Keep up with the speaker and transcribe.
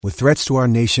With threats to our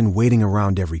nation waiting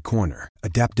around every corner,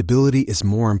 adaptability is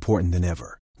more important than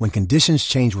ever. When conditions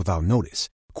change without notice,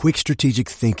 quick strategic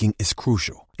thinking is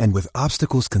crucial. And with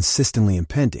obstacles consistently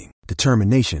impending,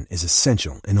 determination is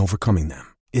essential in overcoming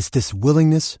them. It's this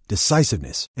willingness,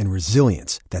 decisiveness, and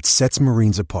resilience that sets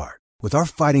Marines apart. With our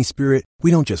fighting spirit, we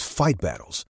don't just fight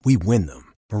battles, we win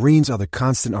them. Marines are the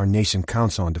constant our nation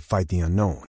counts on to fight the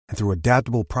unknown. And through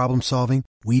adaptable problem solving,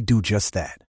 we do just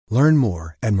that. Learn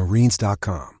more at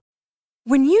marines.com.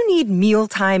 When you need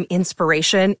mealtime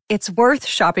inspiration, it's worth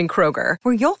shopping Kroger,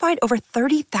 where you'll find over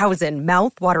 30,000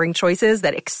 mouth-watering choices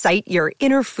that excite your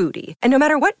inner foodie. And no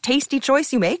matter what tasty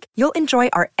choice you make, you'll enjoy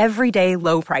our everyday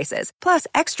low prices, plus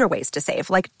extra ways to save,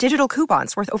 like digital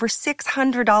coupons worth over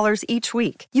 $600 each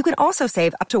week. You can also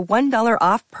save up to $1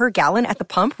 off per gallon at the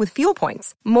pump with fuel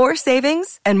points. More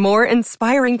savings and more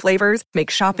inspiring flavors make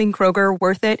shopping Kroger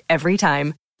worth it every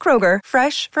time. Kroger,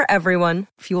 fresh for everyone.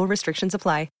 Fuel restrictions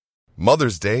apply.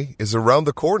 Mother's Day is around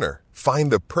the corner.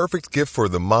 Find the perfect gift for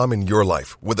the mom in your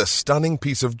life with a stunning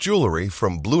piece of jewelry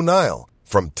from Blue Nile.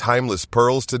 From timeless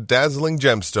pearls to dazzling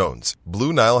gemstones,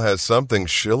 Blue Nile has something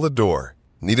she'll adore.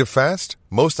 Need it fast?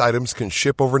 Most items can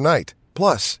ship overnight.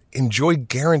 Plus, enjoy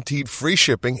guaranteed free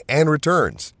shipping and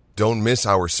returns. Don't miss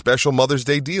our special Mother's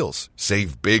Day deals.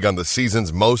 Save big on the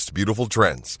season's most beautiful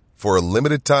trends. For a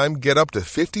limited time, get up to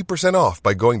 50% off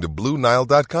by going to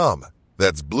BlueNile.com.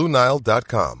 That's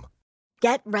BlueNile.com.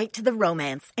 Get right to the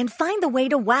romance and find the way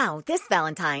to wow this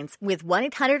Valentine's with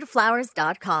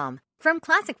 1-800-Flowers.com. From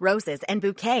classic roses and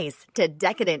bouquets to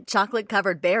decadent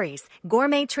chocolate-covered berries,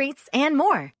 gourmet treats, and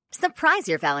more. Surprise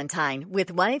your Valentine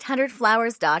with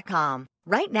 1-800-Flowers.com.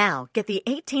 Right now, get the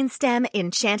 18-stem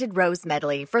Enchanted Rose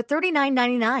Medley for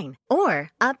 $39.99 or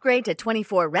upgrade to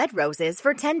 24 red roses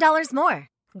for $10 more.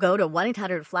 Go to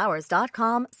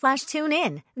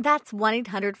 1-800-Flowers.com/tune-in. That's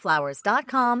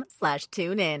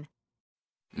 1-800-Flowers.com/tune-in.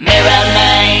 Mirror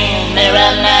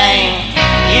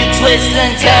man, you twist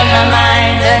and turn my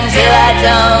mind until I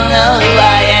don't know who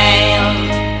I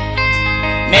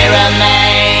am. Mirror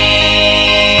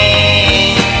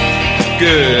man.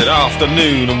 Good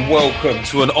afternoon and welcome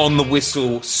to an On the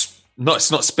Whistle, it's not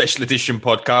special edition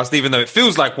podcast, even though it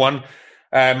feels like one.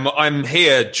 I'm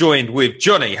here joined with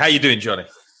Johnny. How you doing, Johnny?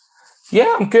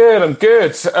 Yeah, I'm good.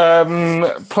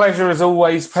 Pleasure as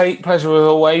always, Pete. Pleasure as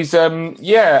always.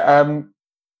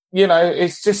 You know,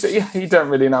 it's just you don't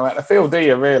really know how to feel, do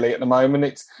you? Really, at the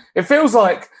moment, it feels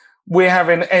like we're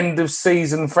having end of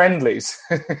season friendlies.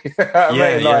 You know what I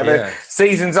mean? The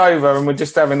season's over and we're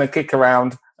just having a kick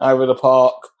around over the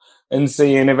park and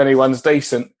seeing if anyone's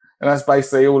decent, and that's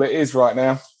basically all it is right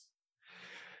now.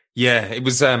 Yeah, it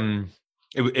was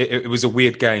it was a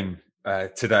weird game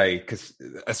today because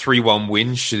a 3-1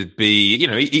 win should be, you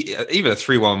know, even a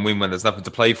 3-1 win when there's nothing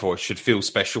to play for should feel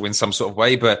special in some sort of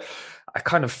way, but I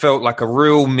kind of felt like a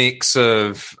real mix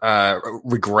of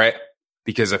regret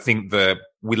because I think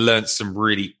we learned some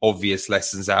really obvious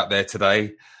lessons out there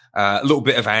today. A little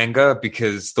bit of anger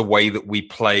because the way that we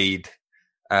played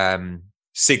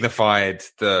signified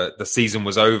the season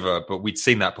was over, but we'd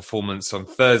seen that performance on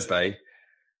Thursday.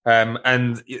 Then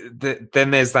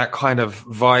there's that kind of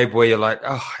vibe where you're like,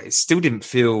 oh, it still didn't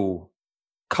feel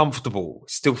comfortable.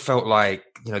 It still felt like,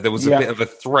 you know, there was a bit of a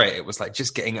threat. It was like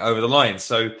just getting it over the line.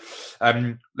 So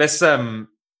let's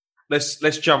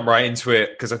jump right into it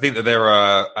because I think that there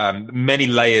are many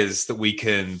layers that we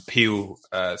can peel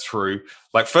through.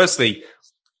 Like, firstly,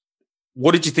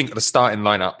 what did you think of the starting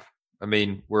lineup? I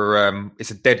mean,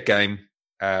 it's a dead game.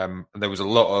 And there was a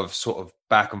lot of sort of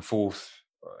back and forth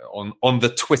on the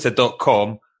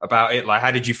twitter.com about it. Like,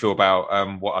 how did you feel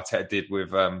about what Arteta did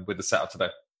with the setup today?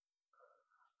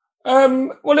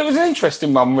 Well, it was an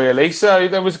interesting one, really. So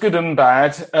there was good and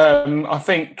bad. I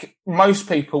think most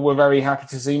people were very happy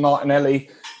to see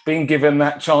Martinelli being given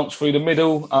that chance through the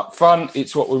middle up front.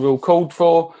 It's what we've all called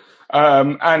for.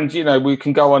 And, you know, we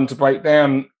can go on to break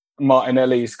down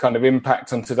Martinelli's kind of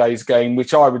impact on today's game,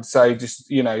 which I would say just,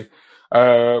 you know,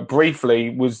 briefly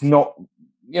was not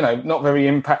very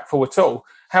impactful at all.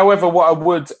 However, what I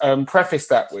would preface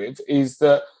that with is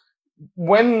that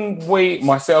when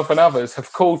myself and others,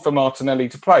 have called for Martinelli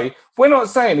to play, we're not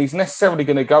saying he's necessarily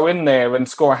going to go in there and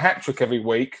score a hat-trick every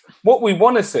week. What we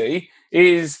want to see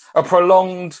is a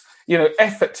prolonged, you know,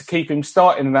 effort to keep him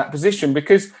starting in that position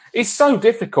because it's so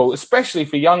difficult, especially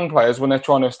for young players when they're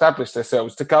trying to establish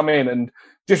themselves, to come in and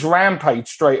just rampage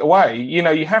straight away. You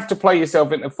know, you have to play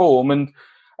yourself into form. And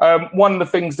one of the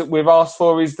things that we've asked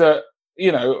for is that,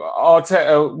 you know,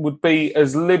 Arteta would be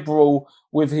as liberal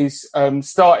with his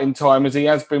starting time as he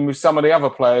has been with some of the other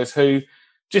players who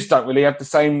just don't really have the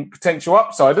same potential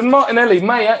upside. And Martinelli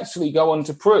may actually go on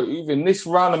to prove in this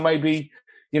run and maybe,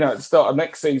 at the start of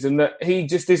next season that he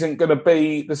just isn't going to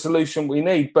be the solution we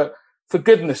need. But for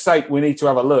goodness sake, we need to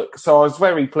have a look. So I was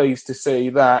very pleased to see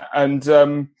that. And,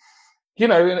 on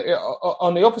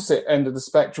the opposite end of the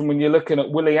spectrum, when you're looking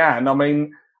at Willian, I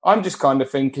mean, I'm just kind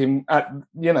of thinking,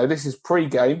 this is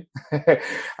pre-game.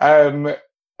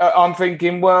 I'm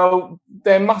thinking, well,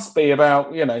 there must be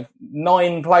about,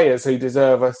 9 players who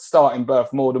deserve a starting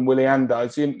berth more than Willian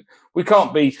does. We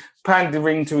can't be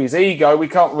pandering to his ego. We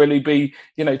can't really be,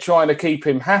 trying to keep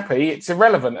him happy. It's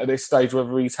irrelevant at this stage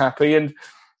whether he's happy. And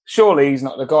surely he's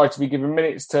not the guy to be given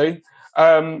minutes to.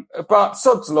 But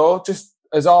sod's law, just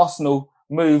as Arsenal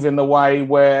move in the way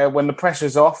where when the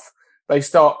pressure's off, they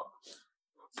start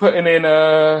putting in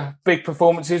big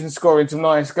performances and scoring some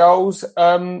nice goals.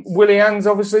 Willian's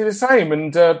obviously the same,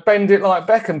 and Bend It Like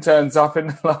Beckham turns up in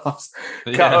the last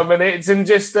couple of minutes and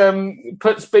just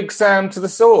puts Big Sam to the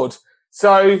sword.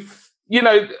 So,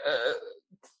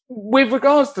 with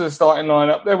regards to the starting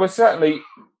lineup, there were certainly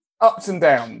ups and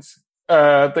downs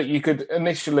that you could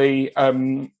initially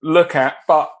look at,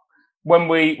 but when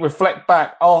we reflect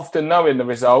back after knowing the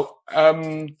result,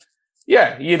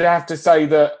 you'd have to say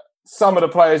that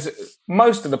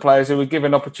most of the players who were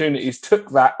given opportunities took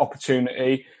that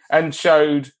opportunity and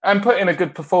put in a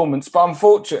good performance. But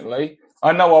unfortunately,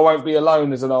 I know I won't be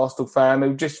alone as an Arsenal fan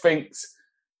who just thinks,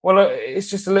 well, it's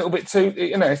just a little bit too,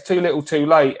 it's too little too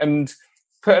late. And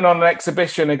putting on an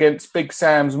exhibition against Big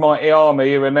Sam's mighty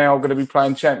army, who are now going to be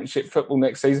playing Championship football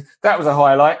next season, that was a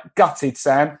highlight. Gutted,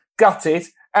 Sam. Gutted.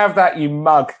 Have that, you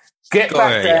mug. Get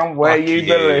back down where you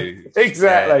belong.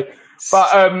 Exactly. Yeah.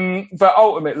 But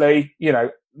ultimately,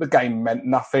 the game meant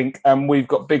nothing, and we've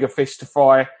got bigger fish to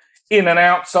fry in and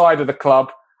outside of the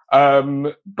club.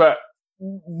 But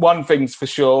one thing's for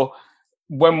sure,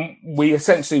 when we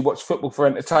essentially watch football for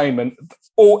entertainment,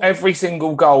 every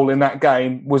single goal in that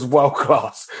game was world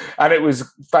class, and it was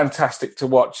fantastic to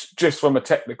watch just from a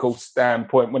technical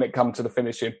standpoint when it comes to the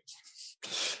finishing.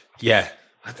 Yeah.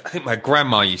 I think my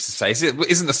grandma used to say,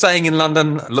 isn't the saying in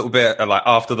London a little bit like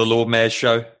after the Lord Mayor's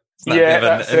show?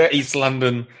 That's it. East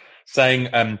London saying,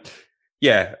 there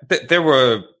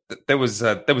was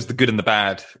the good and the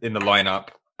bad in the lineup,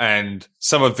 and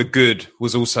some of the good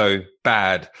was also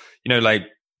bad. Like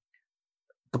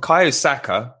Bukayo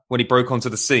Saka, when he broke onto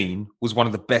the scene, was one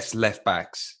of the best left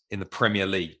backs in the Premier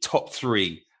League, top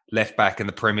 3 left back in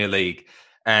the Premier League,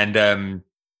 and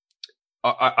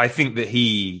I think that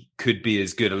he could be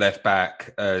as good a left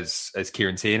back as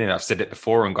Kieran Tierney, and I've said it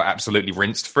before and got absolutely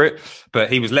rinsed for it.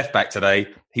 But he was left back today.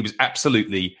 He was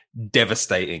absolutely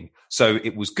devastating. So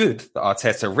it was good that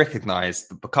Arteta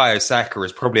recognised that Bukayo Saka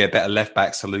is probably a better left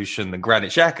back solution than Granit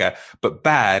Xhaka, but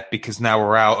bad because now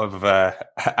we're out of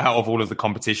all of the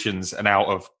competitions and out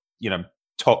of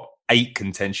top 8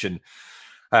 contention.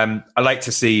 I like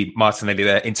to see Martinelli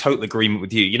there in total agreement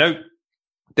with you.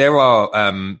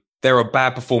 There are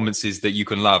bad performances that you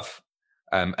can love,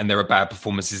 and there are bad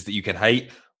performances that you can hate.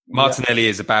 Martinelli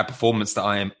is a bad performance that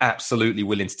I am absolutely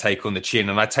willing to take on the chin,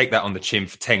 and I take that on the chin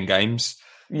for 10 games.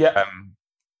 Yeah.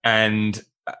 The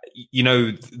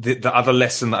other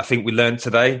lesson that I think we learned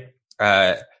today,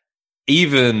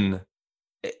 even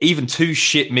 2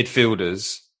 shit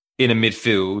midfielders in a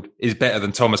midfield is better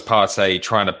than Thomas Partey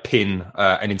trying to pin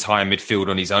an entire midfield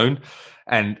on his own.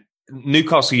 And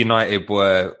Newcastle United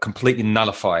were completely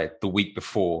nullified the week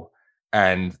before,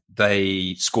 and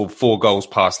they scored 4 goals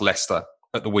past Leicester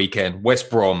at the weekend. West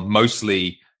Brom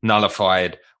mostly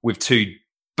nullified with 2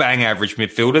 bang average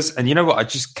midfielders. And you know what? I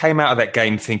just came out of that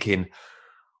game thinking,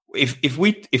 if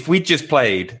we just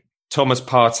played Thomas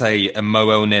Partey and Mo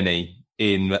Elneny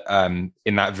in that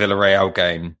Villarreal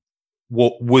game,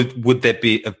 what would there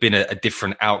have been a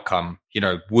different outcome?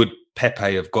 Would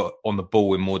Pepe have got on the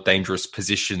ball in more dangerous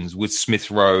positions? Would Smith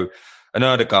Rowe and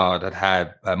Odegaard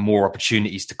had more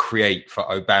opportunities to create for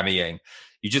Aubameyang?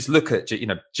 You just look at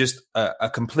just a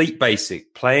complete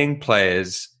basic, playing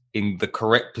players in the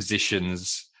correct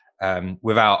positions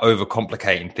without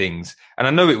overcomplicating things. And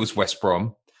I know it was West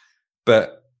Brom,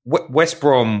 but West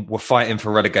Brom were fighting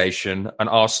for relegation and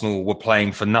Arsenal were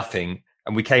playing for nothing.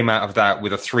 And we came out of that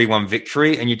with a 3-1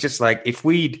 victory. And you're just like, if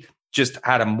we'd just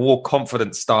had a more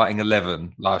confident starting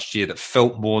 11 last year that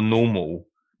felt more normal,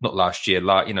 not last year,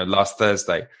 last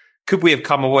Thursday, could we have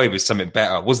come away with something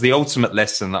better? Was the ultimate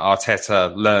lesson that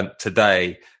Arteta learnt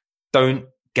today? Don't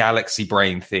galaxy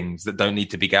brain things that don't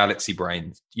need to be galaxy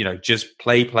brains. Just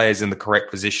play players in the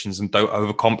correct positions and don't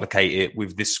overcomplicate it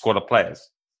with this squad of players.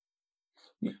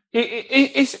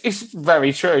 It's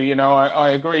very true. You know, I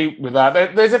agree with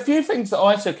that. There's a few things that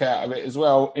I took out of it as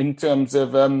well in terms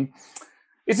of.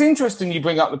 It's interesting you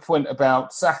bring up the point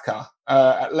about Saka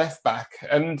at left back,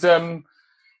 and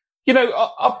you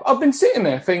know, I've been sitting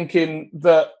there thinking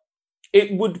that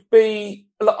it would be.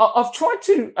 I've tried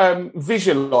to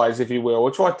visualize, if you will, or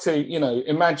try to, you know,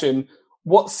 imagine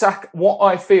what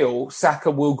I feel Saka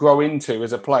will grow into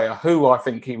as a player, who I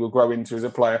think he will grow into as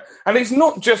a player. And it's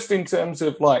not just in terms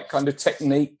of like kind of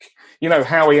technique, you know,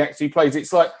 how he actually plays.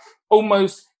 It's like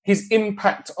almost his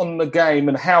impact on the game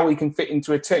and how he can fit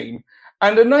into a team.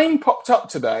 And a name popped up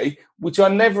today, which I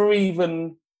never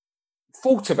even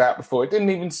thought about before. It didn't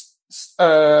even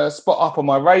spot up on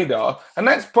my radar. And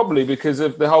that's probably because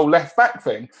of the whole left back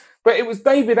thing. But it was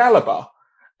David Alaba.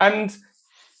 And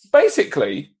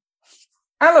basically,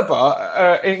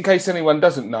 Alaba, in case anyone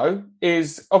doesn't know,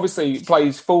 is obviously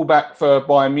plays fullback for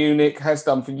Bayern Munich, has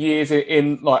done for years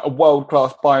in like a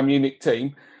world-class Bayern Munich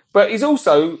team. But he's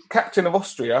also captain of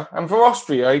Austria. And for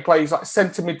Austria, he plays like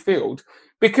centre midfield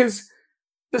because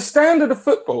the standard of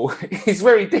football is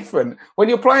very different. When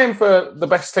you're playing for the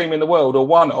best team in the world or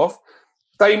one of,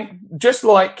 they just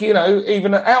like, you know,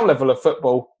 even at our level of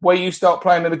football, where you start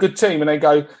playing in a good team and they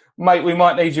go, mate, we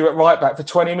might need you at right back for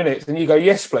 20 minutes. And you go,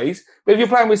 yes, please. But if you're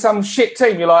playing with some shit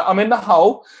team, you're like, I'm in the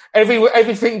hole.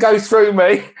 Everything goes through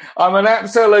me. I'm an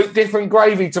absolute different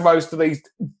gravy to most of these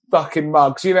fucking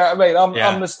mugs. You know what I mean?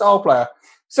 I'm the star player.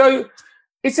 So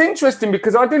it's interesting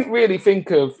because I didn't really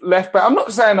think of left back. I'm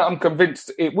not saying that I'm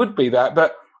convinced it would be that,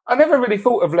 but I never really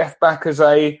thought of left back as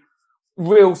a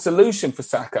real solution for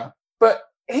Saka. But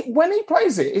when he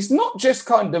plays it, it's not just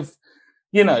kind of,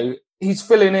 you know, he's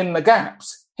filling in the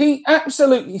gaps. He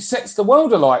absolutely sets the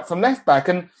world alight from left back.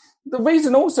 And the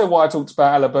reason also why I talked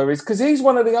about Alaba is because he's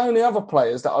one of the only other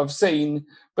players that I've seen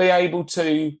be able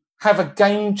to have a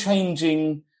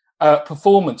game-changing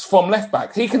performance from left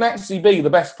back. He can actually be the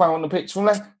best player on the pitch from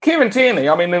left. Kieran Tierney,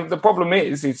 I mean, the problem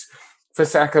is for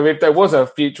Saka, if there was a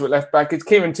future at left back, is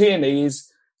Kieran Tierney is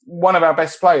one of our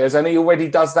best players and he already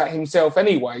does that himself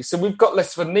anyway. So we've got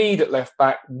less of a need at left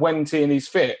back when Tierney's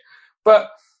fit. But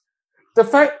the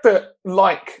fact that,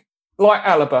 like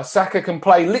Alaba, Saka can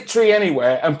play literally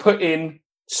anywhere and put in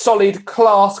solid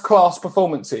class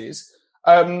performances.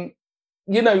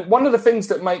 You know, one of the things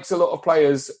that makes a lot of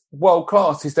players world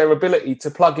class is their ability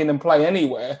to plug in and play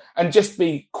anywhere and just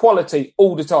be quality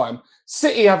all the time.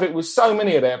 City have it with so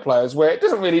many of their players where it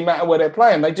doesn't really matter where they're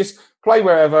playing. They just play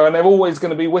wherever and they're always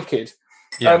going to be wicked.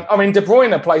 Yeah. I mean, De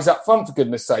Bruyne plays up front, for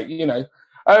goodness sake, you know.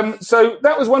 So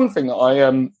that was one thing that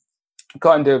I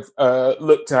kind of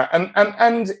looked at.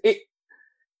 And it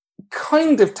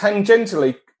kind of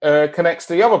tangentially connects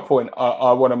to the other point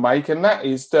I want to make, and that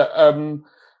is that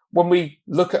when we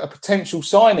look at a potential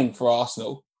signing for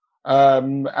Arsenal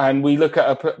and we look at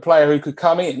a player who could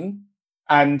come in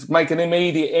and make an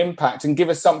immediate impact and give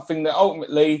us something that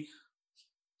ultimately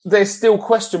there's still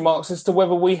question marks as to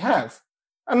whether we have.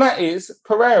 And that is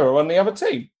Pereira on the other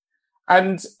team.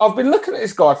 And I've been looking at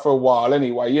this guy for a while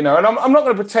anyway, you know, and I'm not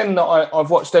going to pretend that I've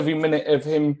watched every minute of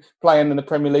him playing in the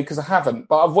Premier League because I haven't,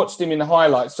 but I've watched him in the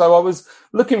highlights. So I was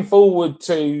looking forward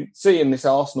to seeing this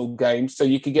Arsenal game so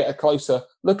you could get a closer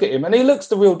look at him. And he looks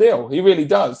the real deal. He really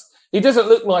does. He doesn't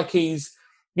look like he's,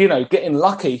 you know, getting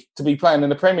lucky to be playing in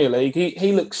the Premier League.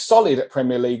 He looks solid at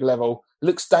Premier League level. He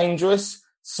looks dangerous,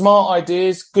 smart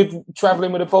ideas, good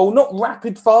travelling with the ball, not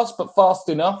rapid fast, but fast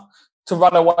enough to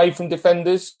run away from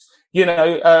defenders. You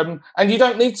know, and you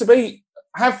don't need to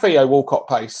have Theo Walcott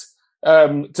pace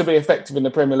to be effective in the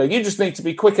Premier League. You just need to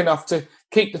be quick enough to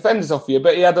keep defenders off you.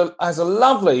 But he has a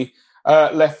lovely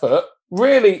left foot.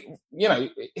 Really, you know,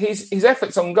 his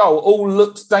efforts on goal all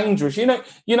looked dangerous. You know,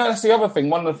 that's the other thing.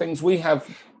 One of the things we have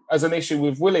as an issue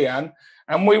with Willian,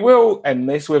 and we will end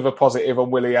this with a positive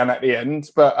on Willian at the end.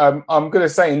 But I'm going to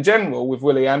say in general with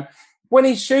Willian, when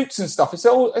he shoots and stuff, it's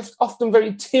often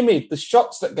very timid, the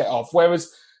shots that get off,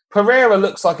 whereas Pereira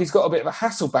looks like he's got a bit of a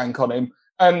Hasselbank on him,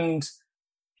 and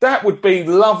that would be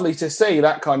lovely to see,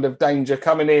 that kind of danger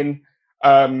coming in,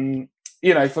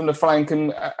 you know, from the flank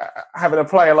and having a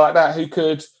player like that who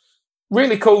could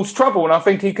really cause trouble, and I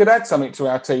think he could add something to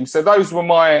our team. So those were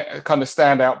my kind of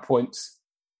standout points.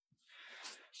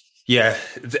 Yeah,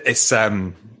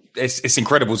 it's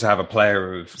incredible to have a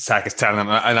player of Saka's talent,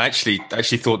 and I actually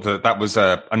thought that was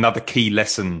another key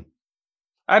lesson.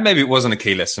 Maybe it wasn't a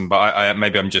key lesson, but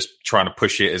maybe I'm just trying to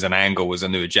push it as an angle, as a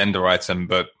new agenda item.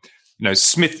 But, you know,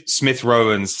 Smith Rowe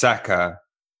and Saka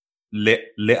lit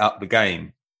up the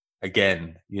game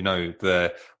again. You know,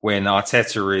 when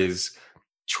Arteta is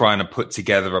trying to put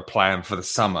together a plan for the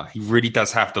summer, he really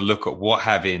does have to look at what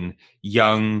having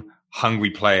young,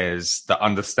 hungry players that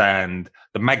understand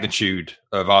the magnitude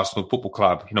of Arsenal Football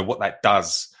Club, what that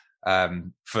does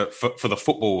for the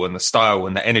football and the style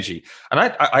and the energy. And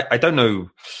I don't know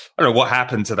what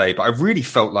happened today, but I really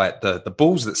felt like the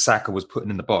balls that Saka was putting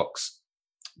in the box,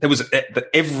 there was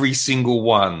every single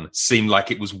one seemed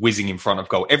like it was whizzing in front of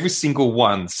goal. Every single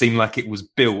one seemed like it was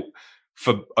built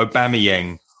for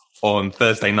Aubameyang on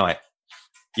Thursday night.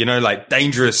 Like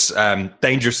dangerous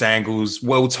angles,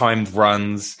 well-timed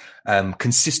runs,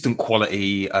 consistent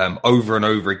quality over and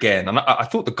over again. And I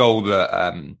thought the goal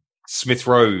that Smith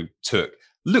Rowe took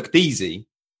looked easy,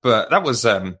 but that was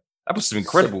some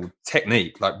incredible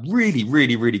technique. Like really,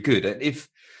 really, really good. And if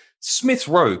Smith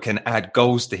Rowe can add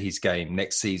goals to his game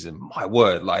next season, my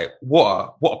word, like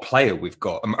what a player we've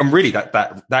got. And really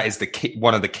that is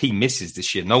one of the key misses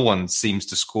this year. No one seems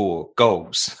to score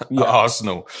goals at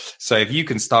Arsenal. So if you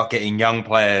can start getting young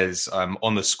players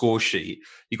on the score sheet,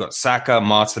 you've got Saka,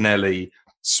 Martinelli,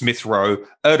 Smith Rowe,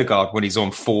 Ødegaard when he's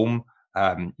on form,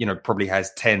 probably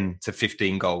has 10 to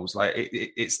 15 goals. Like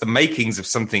it's the makings of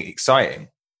something exciting.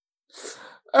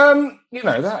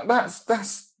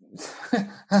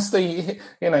 That's the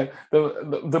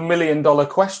 $1 million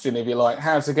question, if you like,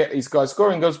 how to get these guys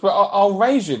scoring goals. But I'll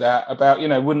raise you that about,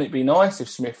 wouldn't it be nice if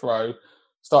Smith Rowe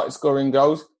started scoring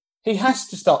goals? He has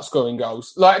to start scoring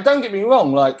goals. Like, don't get me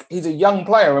wrong, like he's a young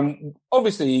player and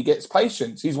obviously he gets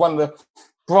patience. He's one of the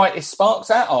brightest sparks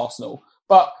at Arsenal.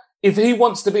 But if he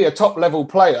wants to be a top level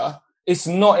player, it's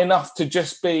not enough to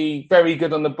just be very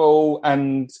good on the ball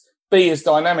and be as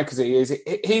dynamic as he is.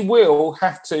 He will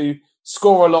have to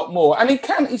score a lot more. And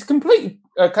he's completely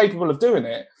capable of doing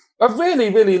it. I really,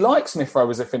 really like Smith Rowe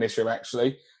as a finisher,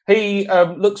 actually. He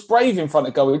looks brave in front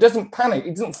of goal. He doesn't panic.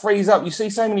 He doesn't freeze up. You see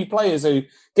so many players who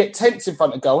get tense in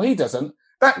front of goal. He doesn't.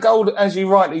 That goal, as you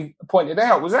rightly pointed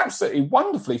out, was absolutely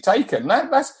wonderfully taken.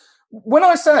 That's when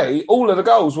I say all of the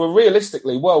goals were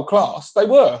realistically world-class, they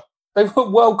were. They were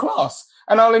world-class.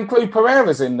 And I'll include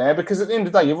Pereira's in there because at the end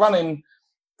of the day, you're running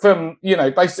from,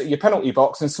 basically your penalty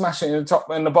box and smashing in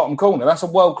the bottom corner. That's a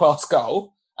world-class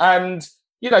goal. And,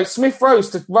 Smith Rowe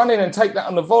to run in and take that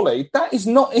on the volley, that is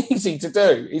not easy to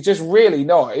do. It's just really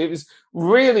not. It was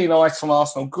really nice from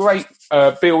Arsenal. Great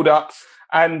build-up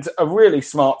and a really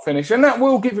smart finish. And that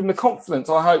will give him the confidence,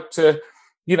 I hope, to,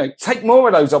 take more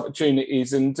of those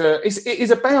opportunities. And it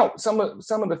is about some of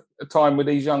the time with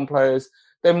these young players,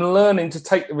 them learning to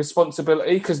take the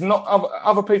responsibility because not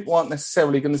other people aren't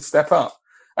necessarily going to step up.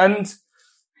 And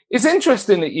it's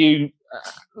interesting that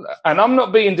and I'm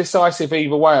not being decisive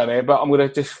either way on it, but I'm going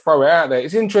to just throw it out there.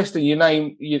 It's interesting you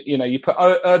put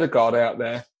Ødegaard out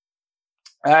there.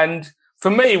 And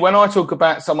for me, when I talk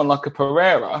about someone like a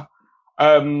Pereira,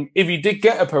 if you did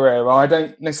get a Pereira, I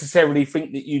don't necessarily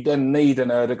think that you then need an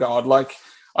Ødegaard. Like,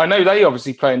 I know they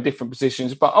obviously play in different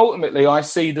positions, but ultimately I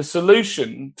see the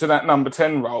solution to that number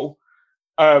 10 role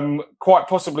quite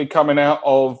possibly coming out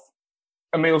of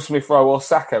Emile Smith Rowe or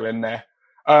Saka in there.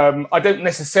 I don't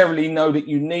necessarily know that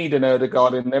you need an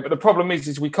Ødegaard in there, but the problem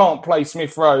is we can't play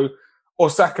Smith Rowe or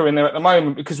Saka in there at the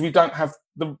moment because we don't have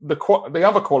the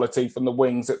other quality from the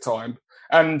wings at time.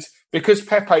 And because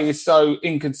Pepe is so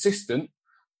inconsistent,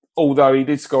 although he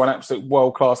did score an absolute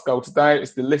world-class goal today,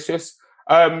 it's delicious.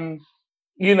 I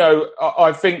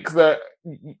think that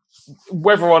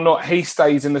whether or not he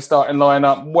stays in the starting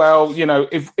lineup, well,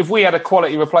 if we had a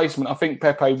quality replacement, I think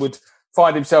Pepe would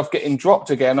find himself getting dropped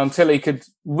again until he could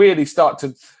really start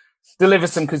to deliver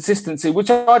some consistency,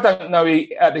 which I don't know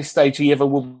at this stage he ever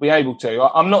will be able to.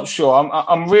 I'm not sure.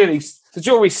 I'm really, the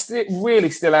jury's really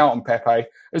still out on Pepe.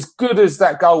 As good as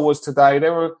that goal was today,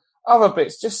 there were other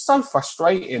bits just so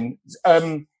frustrating.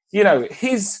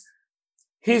 His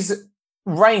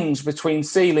range between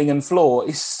ceiling and floor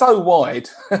is so wide.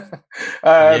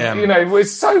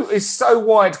 It's so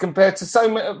wide compared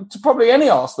to probably any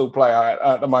Arsenal player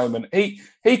at the moment.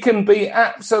 He can be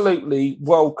absolutely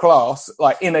world class,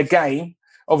 like in a game.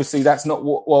 Obviously, that's not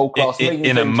what world class means.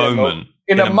 In a moment.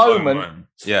 In a moment.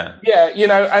 Yeah.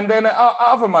 And then at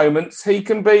other moments he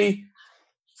can be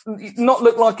not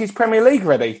look like he's Premier League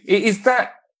ready. It is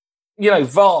that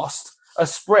vast a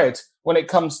spread when it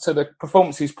comes to the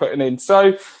performance he's putting in.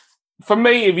 So for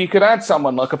me, if you could add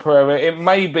someone like a Pereira, it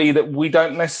may be that we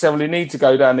don't necessarily need to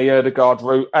go down the Ødegaard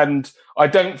route. And I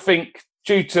don't think,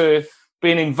 due to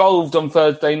being involved on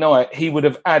Thursday night, he would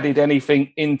have added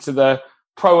anything into the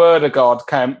pro-Ødegaard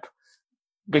camp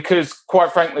because,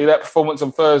 quite frankly, that performance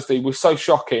on Thursday was so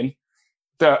shocking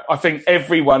that I think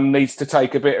everyone needs to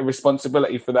take a bit of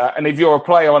responsibility for that. And if you're a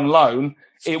player on loan,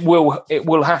 it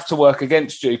will have to work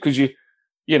against you because you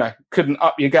couldn't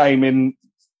up your game in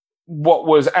what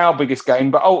was our biggest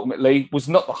game, but ultimately was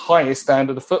not the highest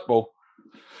standard of football.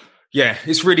 Yeah,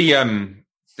 it's really.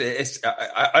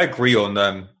 I agree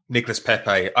on Nicolas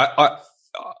Pepe. I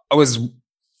was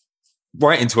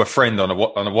writing to a friend on a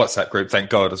WhatsApp group, thank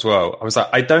God, as well. I was like,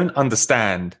 I don't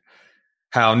understand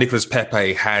how Nicolas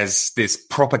Pepe has this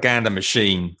propaganda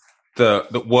machine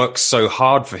that works so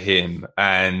hard for him,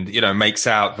 and makes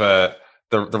out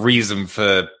the reason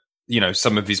for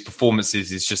some of his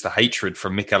performances is just a hatred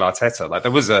from Mikel Arteta. Like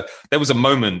there was a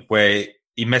moment where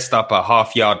he messed up a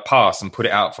half-yard pass and put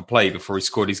it out for play before he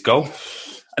scored his goal.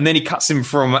 And then he cuts him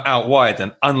from out wide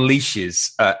and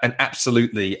unleashes an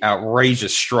absolutely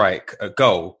outrageous strike at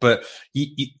goal. But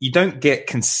you don't get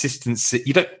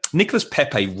consistency. Nicolas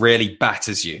Pepe rarely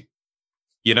batters you.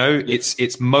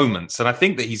 It's moments. And I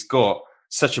think that he's got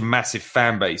such a massive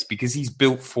fan base because he's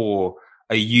built for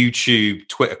a YouTube,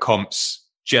 Twitter comps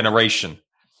generation.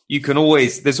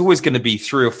 There's always going to be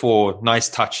 3 or 4 nice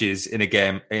touches in a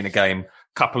game,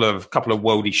 couple of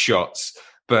worldy shots,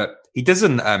 but he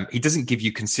doesn't give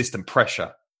you consistent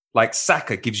pressure. Like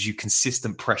Saka gives you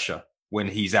consistent pressure when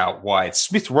he's out wide.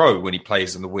 Smith Rowe, when he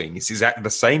plays on the wing, it's exactly the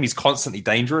same. He's constantly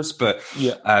dangerous, but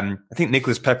I think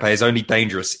Nicolas Pepe is only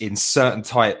dangerous in certain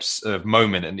types of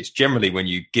moment, and it's generally when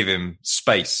you give him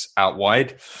space out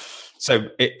wide. So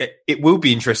it will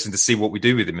be interesting to see what we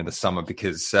do with him in the summer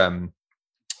because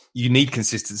you need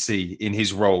consistency in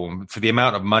his role. And for the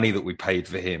amount of money that we paid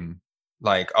for him,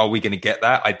 like, are we going to get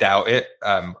that? I doubt it.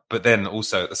 But then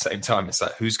also at the same time, it's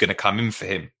like, who's going to come in for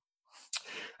him?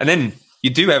 And then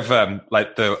you do have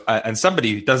and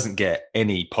somebody who doesn't get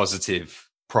any positive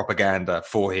propaganda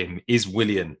for him is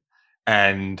Willian.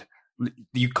 And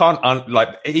you can't,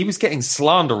 he was getting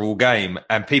slander all game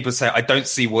and people say, I don't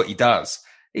see what he does.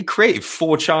 He created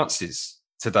 4 chances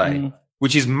today,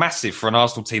 which is massive for an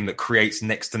Arsenal team that creates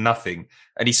next to nothing.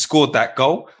 And he scored that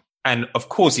goal. And of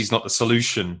course, he's not the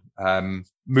solution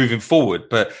moving forward,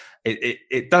 but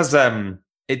it does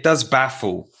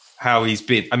baffle how he's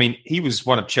been. I mean, he was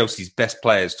one of Chelsea's best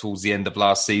players towards the end of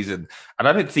last season, and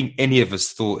I don't think any of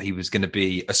us thought he was going to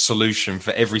be a solution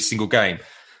for every single game.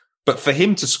 But for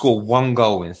him to score 1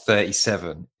 goal in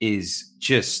 37 is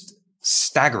just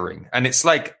staggering, and it's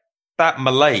like that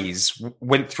malaise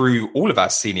went through all of our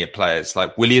senior players.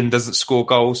 Like Willian doesn't score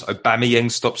goals. Aubameyang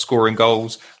stopped scoring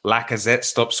goals. Lacazette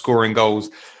stopped scoring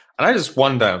goals. And I just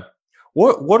wonder,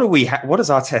 what does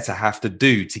Arteta have to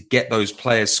do to get those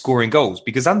players scoring goals?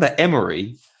 Because under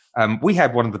Emery, we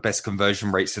had one of the best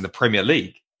conversion rates in the Premier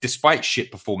League, despite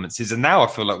shit performances. And now I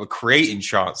feel like we're creating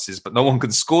chances, but no one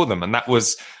can score them. And that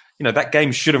was, that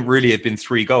game shouldn't really have been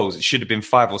 3 goals. It should have been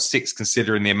 5 or 6,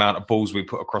 considering the amount of balls we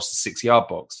put across the 6-yard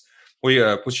box.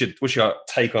 What's your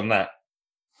take on that?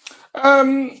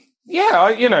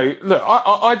 Look,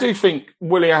 I do think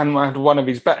Willian had one of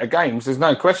his better games. There's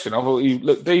no question. I thought he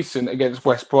looked decent against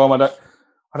West Brom. I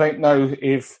don't know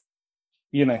if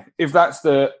that's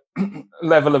the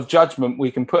level of judgment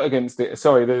we can put against it.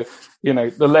 Sorry, the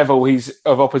level he's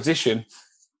of opposition,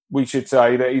 we should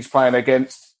say, that he's playing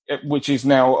against, which is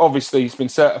now obviously he's been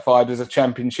certified as a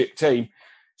championship team.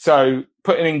 So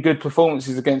putting in good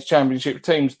performances against championship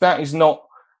teams, that is not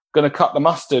going to cut the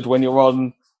mustard when you're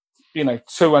on,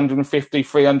 250,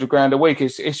 300 grand a week.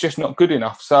 It's just not good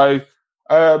enough. So,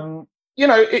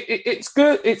 it's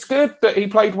good. It's good that he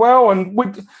played well. And we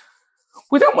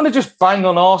don't want to just bang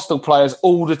on Arsenal players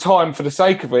all the time for the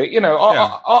sake of it.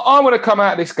 I want to come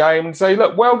out of this game and say,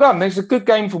 look, well done. There's a good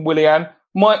game from Willian.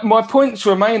 My points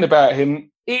remain about him.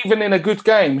 Even in a good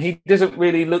game, he doesn't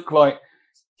really look like,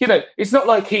 it's not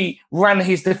like he ran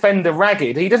his defender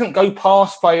ragged. He doesn't go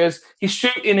past players. His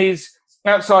shooting is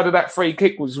outside of that free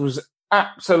kick was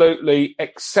absolutely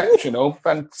exceptional.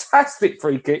 Fantastic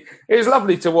free kick. It was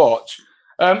lovely to watch.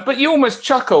 But you almost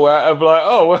chuckle out of like,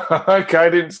 oh, okay, I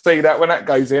didn't see that when that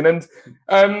goes in. And,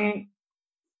 I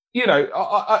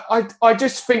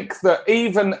just think that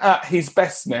even at his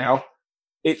best now,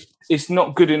 it's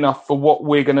not good enough for what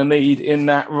we're going to need in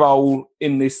that role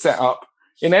in this setup.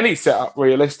 In any setup,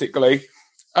 realistically.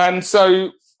 And so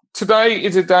today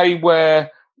is a day where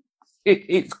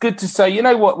it's good to say, you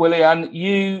know what, Willian,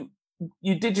 you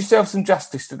did yourself some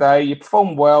justice today. You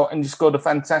performed well and you scored a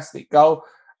fantastic goal.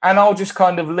 And I'll just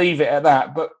kind of leave it at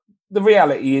that. But the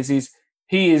reality is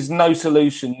he is no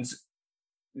solutions.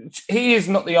 He is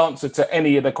not the answer to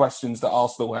any of the questions that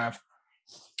Arsenal have.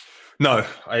 No,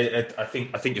 I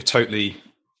think you're totally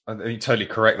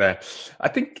correct there. I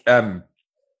think the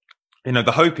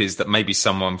hope is that maybe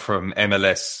someone from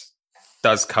MLS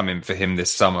does come in for him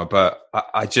this summer. But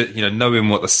I just, knowing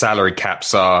what the salary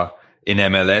caps are in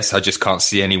MLS, I just can't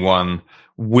see anyone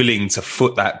willing to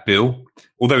foot that bill.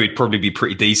 Although he'd probably be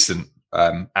pretty decent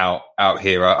out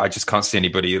here. I just can't see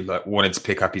anybody that wanted to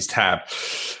pick up his tab.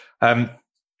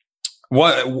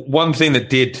 One thing that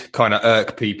did kind of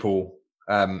irk people,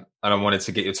 and I wanted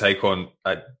to get your take on,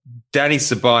 Danny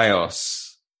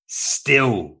Ceballos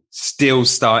still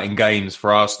starting games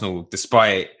for Arsenal,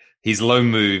 despite his loan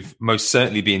move most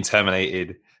certainly being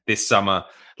terminated this summer.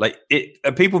 Like,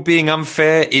 are people being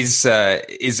unfair? Is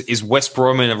West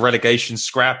Brom in a relegation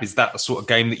scrap? Is that the sort of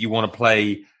game that you want to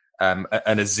play?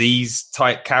 An Aziz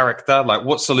type character? Like,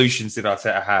 what solutions did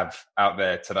Arteta have out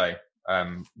there today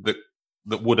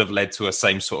that would have led to a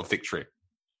same sort of victory?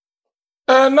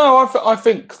 No, I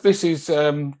think this is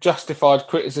justified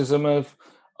criticism of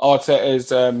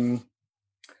Arteta's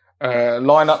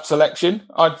lineup selection.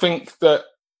 I think that,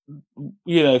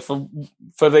 you know,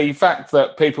 for the fact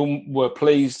that people were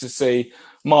pleased to see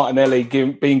Martinelli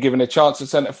being given a chance at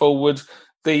centre forward,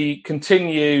 the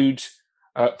continued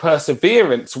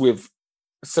perseverance with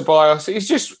Ceballos is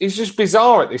just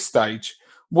bizarre at this stage.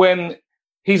 When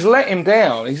he's let him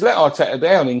down, he's let Arteta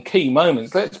down in key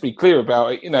moments. Let's be clear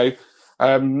about it. You know,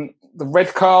 the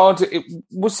red card, it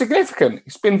was significant.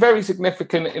 It's been very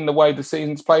significant in the way the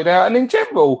season's played out, and in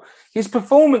general, his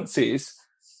performances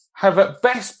have at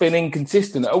best been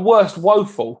inconsistent, at worst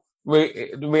woeful.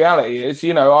 The reality is,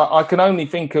 you know, I can only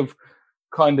think of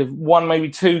kind of one, maybe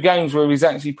two games where he's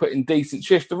actually put in decent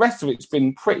shifts. The rest of it's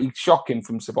been pretty shocking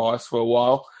from Ceballos for a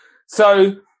while.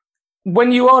 So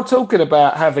when you are talking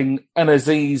about having an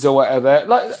Aziz or whatever,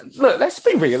 like, look, let's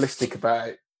be realistic about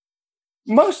it.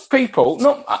 Most people,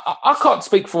 I can't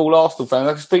speak for all Arsenal fans,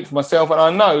 I can speak for myself, and I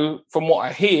know from what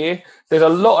I hear, there's a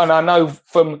lot, and I know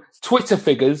from Twitter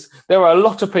figures, there are a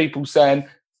lot of people saying,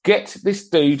 get this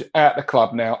dude out the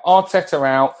club now. Arteta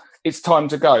out, it's time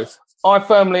to go. I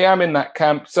firmly am in that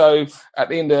camp, so at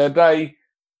the end of the day,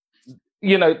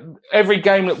 you know, every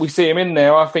game that we see him in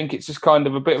there, I think it's just kind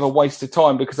of a bit of a waste of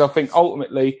time, because I think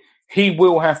ultimately he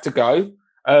will have to go.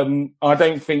 I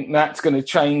don't think that's going to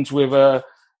change with an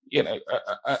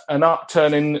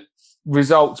upturn in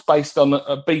results based on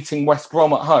beating West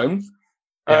Brom at home.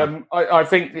 Yeah. I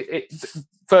think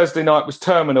Thursday night was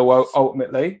terminal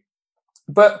ultimately.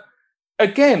 But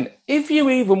again, if you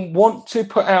even want to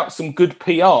put out some good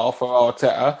PR for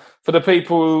Arteta, for the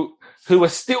people who are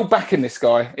still backing this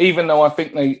guy, even though I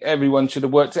think everyone should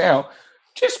have worked it out,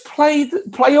 just play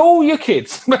all your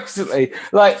kids, basically.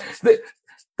 Like,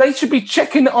 they should be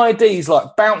checking IDs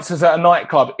like bouncers at a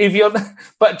nightclub.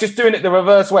 But just doing it the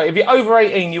reverse way. If you're over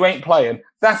 18, you ain't playing.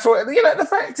 That's what, you know, the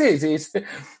fact is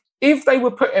if they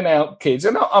were putting out kids,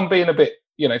 and I'm being a bit,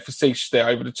 you know, facetious there,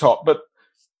 over the top, but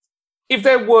if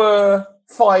there were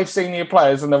 5 senior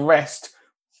players and the rest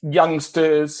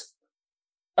youngsters,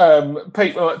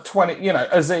 people at 20, you know,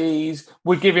 Aziz,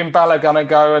 we're giving Balogun a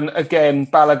go, and again,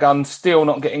 Balogun still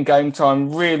not getting game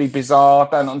time. Really bizarre.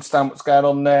 Don't understand what's going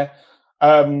on there.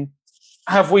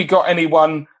 Have we got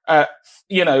anyone, at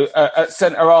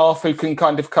centre half who can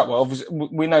kind of cut? Well, obviously,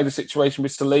 we know the situation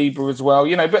with Saliba as well,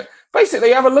 you know, but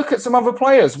basically have a look at some other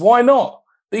players. Why not?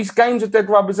 These games are dead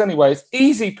rubbers anyway. It's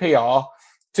easy PR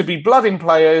to be blooding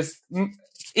players,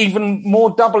 even more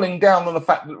doubling down on the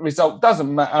fact that the result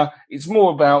doesn't matter. It's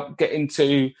more about getting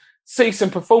to see some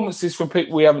performances from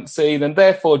people we haven't seen and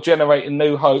therefore generating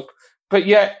new hope. But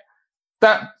yet,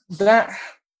 that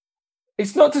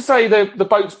it's not to say that the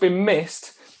boat's been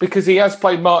missed because he has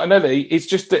played Martinelli. It's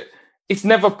just that it's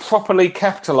never properly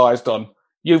capitalised on.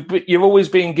 You're always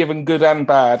being given good and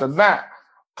bad, and that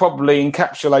probably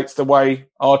encapsulates the way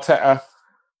Arteta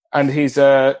and his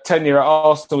tenure at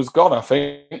Arsenal has gone, I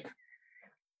think.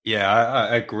 Yeah,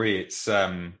 I agree.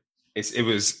 It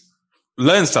was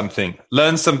learn something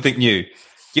new.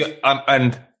 Yeah,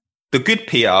 and the good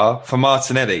PR for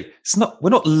Martinelli. We're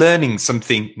not learning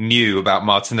something new about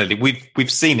Martinelli.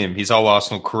 We've seen him his whole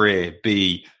Arsenal career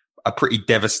be a pretty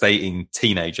devastating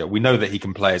teenager. We know that he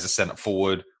can play as a centre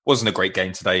forward. Wasn't a great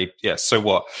game today. Yeah, so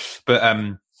what?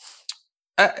 But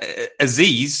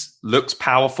Aziz looks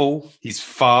powerful. He's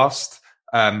fast.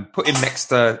 Put him next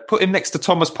to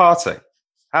Thomas Partey.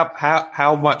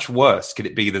 How much worse could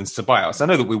it be than Ceballos? I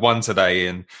know that we won today,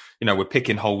 and you know we're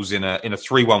picking holes in a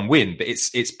 3-1 win, but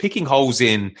it's picking holes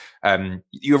in.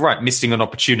 You're right, missing an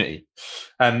opportunity.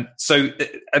 So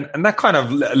that kind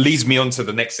of leads me on to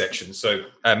the next section. So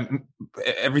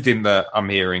everything that I'm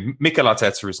hearing, Mikel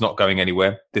Arteta is not going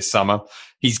anywhere this summer.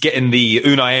 He's getting the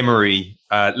Unai Emery.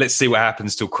 Let's see what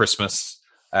happens till Christmas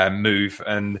move,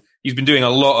 and he's been doing a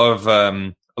lot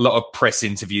of press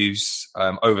interviews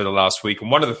over the last week.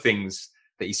 And one of the things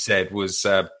that he said was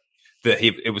that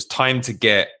it was time to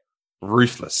get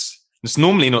ruthless. It's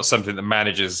normally not something that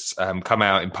managers come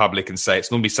out in public and say.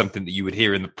 It's normally something that you would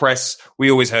hear in the press. We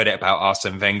always heard it about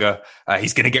Arsene Wenger.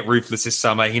 He's going to get ruthless this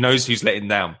summer. He knows who's letting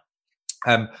down.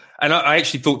 And I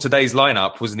actually thought today's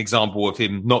lineup was an example of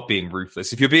him not being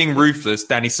ruthless. If you're being ruthless,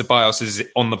 Dani Ceballos is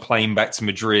on the plane back to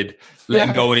Madrid. Let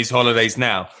him go on his holidays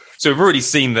now. So we've already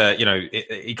seen that,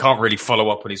 he can't really follow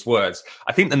up on his words.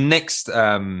 I think the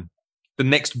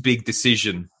next big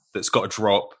decision that's got to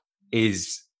drop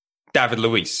is David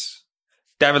Luiz.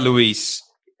 David Luiz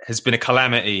has been a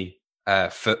calamity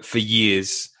for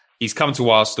years. He's come to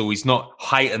Arsenal. He's not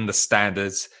heightened the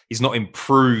standards. He's not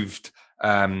improved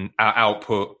our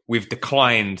output. We've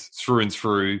declined through and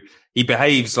through. He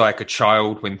behaves like a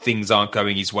child when things aren't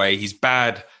going his way. He's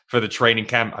bad for the training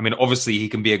camp. I mean, obviously, he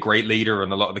can be a great leader,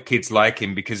 and a lot of the kids like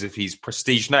him because of his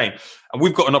prestige name. And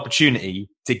we've got an opportunity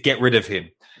to get rid of him.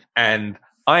 And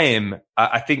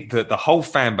I think that the whole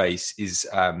fan base is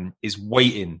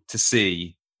waiting to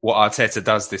see what Arteta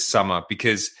does this summer,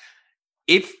 because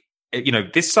if,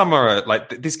 this summer,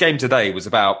 like this game today was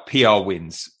about PR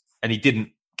wins, and he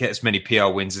didn't get as many PR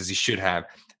wins as he should have.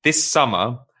 This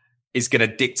summer is going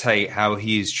to dictate how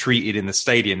he is treated in the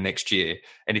stadium next year.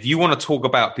 And if you want to talk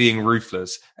about being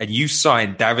ruthless and you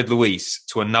sign David Luiz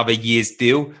to another year's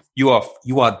deal, you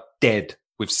are dead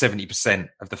with 70%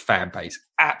 of the fan base.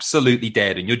 Absolutely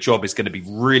dead. And your job is going to be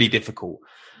really difficult.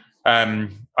 I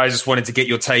just wanted to get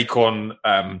your take on,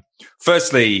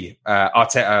 firstly,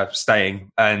 Arteta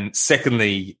staying, and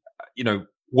secondly,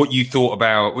 what you thought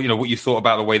about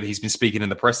the way that he's been speaking in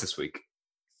the press this week.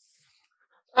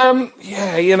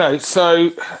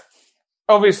 So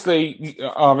obviously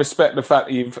I respect the fact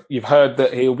that you've heard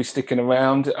that he'll be sticking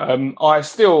around. I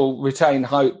still retain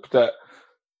hope that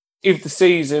if the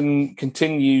season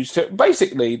continues to,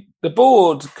 basically the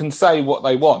board can say what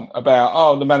they want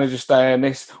about, the manager's staying,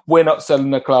 this, we're not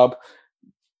selling the club.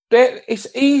 It's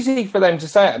easy for them to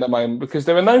say it at the moment because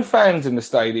there are no fans in the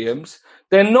stadiums.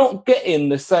 They're not getting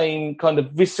the same kind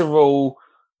of visceral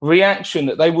reaction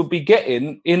that they would be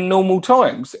getting in normal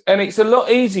times. And it's a lot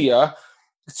easier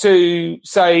to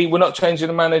say we're not changing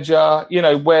the manager,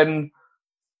 when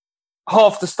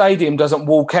half the stadium doesn't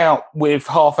walk out with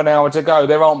half an hour to go.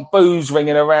 There aren't boos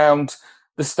ringing around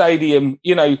the stadium,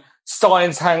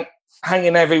 signs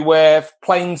hanging everywhere,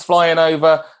 planes flying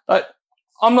over.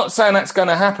 I'm not saying that's going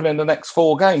to happen in the next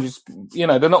 4 games.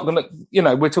 They're not going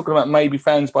to, we're talking about maybe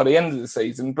fans by the end of the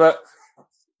season. But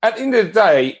at the end of the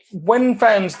day, when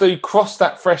fans do cross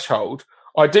that threshold,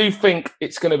 I do think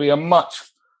it's going to be a much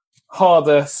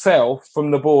harder sell from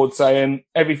the board saying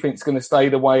everything's going to stay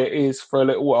the way it is for a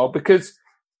little while, because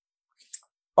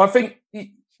I think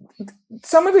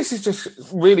some of this is just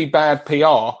really bad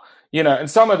PR, and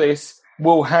some of this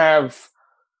will have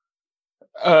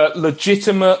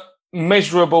legitimate,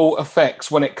 measurable effects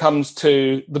when it comes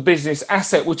to the business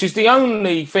asset, which is the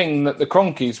only thing that the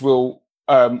Cronkies will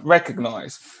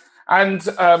recognise. And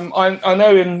I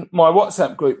know in my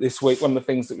WhatsApp group this week, one of the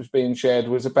things that was being shared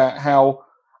was about how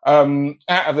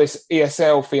out of this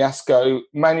ESL fiasco,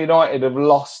 Man United have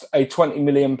lost a £20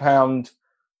 million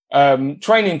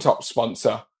training top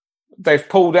sponsor. They've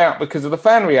pulled out because of the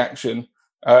fan reaction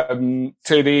to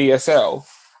the ESL.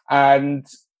 And,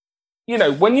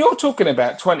 when you're talking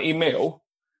about 20 mil,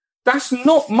 that's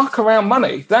not muck around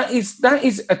money. That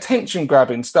is attention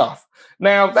grabbing stuff.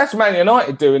 Now, that's Man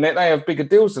United doing it. They have bigger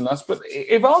deals than us. But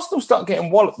if Arsenal start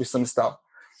getting walloped with some stuff,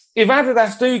 if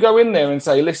Adidas do go in there and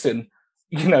say, listen,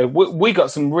 we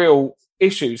got some real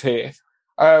issues here.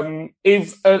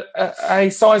 If a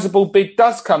sizable bid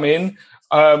does come in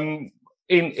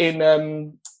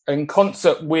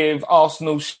concert with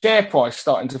Arsenal's share price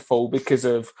starting to fall because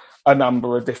of a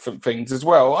number of different things as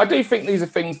well, I do think these are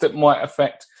things that might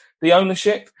affect the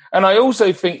ownership. And I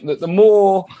also think that the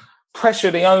more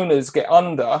pressure the owners get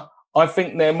under, I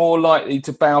think they're more likely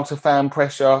to bow to fan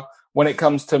pressure when it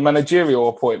comes to managerial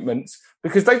appointments,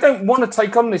 because they don't want to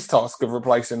take on this task of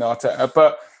replacing Arteta.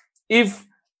 But if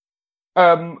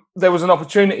there was an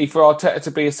opportunity for Arteta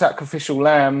to be a sacrificial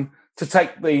lamb to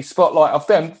take the spotlight off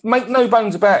them, make no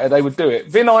bones about it, they would do it.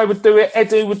 Vinay would do it,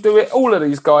 Edu would do it, all of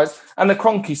these guys, and the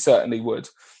Cronkies certainly would.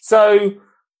 So,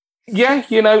 yeah,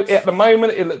 at the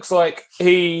moment it looks like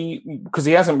because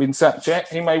he hasn't been sacked yet,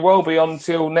 he may well be on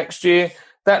until next year.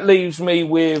 That leaves me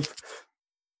with,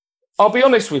 I'll be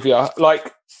honest with you,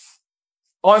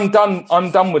 I'm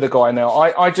done with the guy now.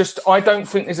 I don't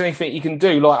think there's anything you can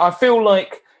do. I feel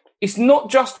like it's not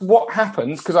just what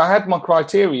happened, because I had my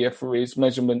criteria for his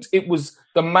measurements. It was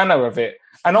the manner of it.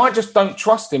 And I just don't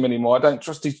trust him anymore. I don't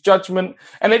trust his judgment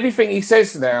and everything he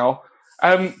says now,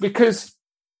 because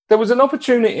there was an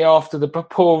opportunity after the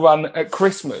poor run at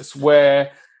Christmas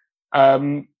where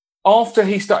After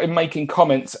he started making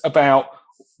comments about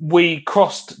we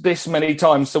crossed this many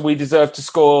times, so we deserve to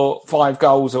score 5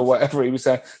 goals or whatever he was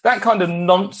saying, that kind of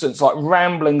nonsense, like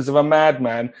ramblings of a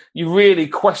madman, you really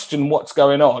question what's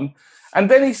going on.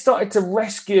 And then he started to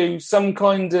rescue some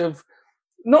kind of,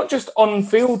 not just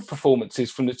on-field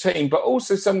performances from the team, but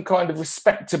also some kind of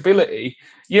respectability.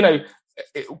 You know,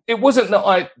 it wasn't that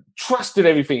I trusted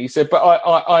everything he said,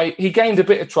 but he gained a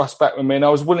bit of trust back with me, and I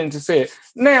was willing to see it.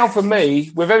 Now, for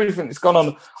me, with everything that's gone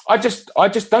on, I just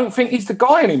don't think he's the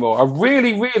guy anymore. I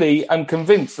really, really am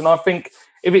convinced, and I think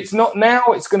if it's not now,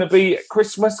 it's going to be at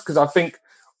Christmas, because I think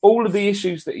all of the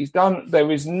issues that he's done,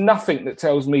 there is nothing that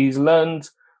tells me he's learned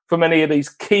from any of these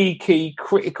key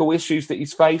critical issues that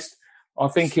he's faced. I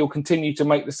think he'll continue to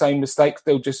make the same mistakes.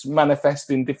 They'll just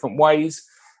manifest in different ways.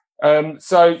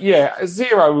 So, yeah,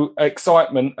 zero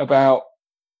excitement about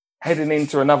heading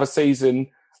into another season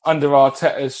under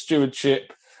Arteta's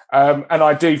stewardship. And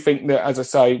I do think that, as I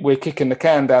say, we're kicking the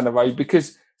can down the road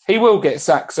because he will get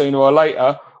sacked sooner or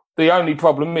later. The only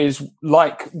problem is,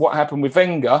 like what happened with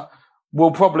Wenger,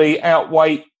 will probably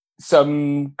outweigh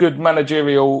some good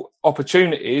managerial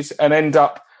opportunities and end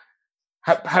up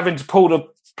having to pull the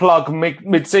plug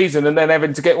mid-season and then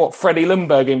having to get Freddie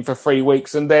Ljungberg in for 3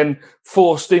 weeks and then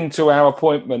forced into our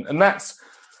appointment. And that's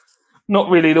not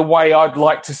really the way I'd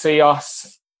like to see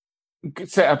us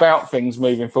set about things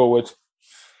moving forward.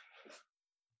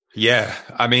 Yeah,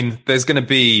 I mean, there's going to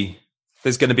be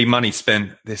money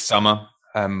spent this summer.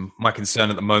 My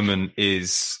concern at the moment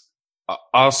is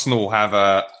Arsenal have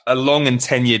a long and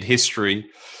tenured history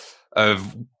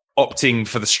of opting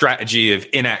for the strategy of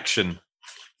inaction.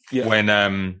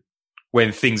 Yeah.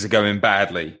 When things are going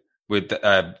badly, with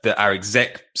our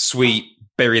exec suite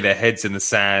bury their heads in the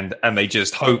sand and they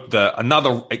just hope that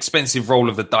another expensive roll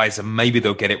of the dice and maybe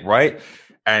they'll get it right.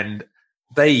 And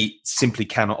they simply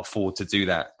cannot afford to do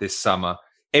that this summer.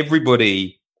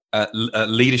 Everybody at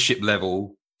leadership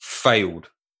level failed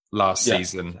last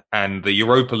season, and the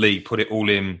Europa League put it all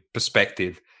in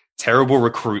perspective. Terrible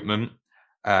recruitment,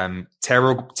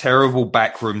 terrible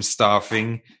backroom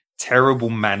staffing, terrible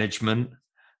management,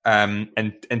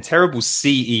 and terrible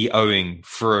CEOing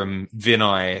from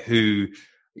Vinay, who,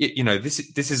 you know, this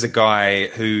is a guy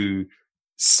who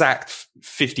sacked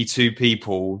 52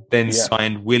 people, then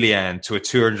signed Willian to a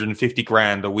 250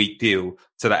 grand a week deal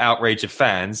to the outrage of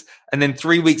fans, and then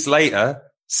 3 weeks later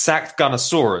sacked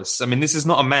Gunnosaurus. I mean, this is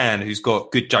not a man who's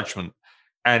got good judgment.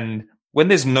 And when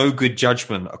there's no good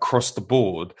judgment across the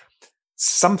board,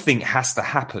 something has to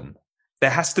happen. There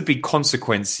has to be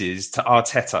consequences to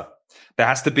Arteta. There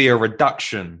has to be a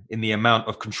reduction in the amount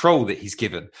of control that he's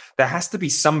given. There has to be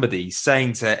somebody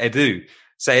saying to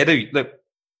Edu, look,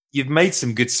 you've made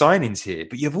some good signings here,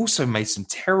 but you've also made some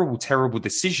terrible, terrible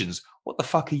decisions. What the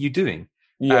fuck are you doing?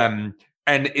 Yeah.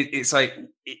 And it's like,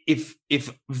 if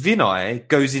Vinay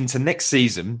goes into next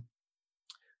season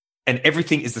and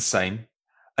everything is the same,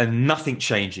 and nothing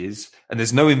changes, and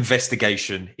there's no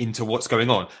investigation into what's going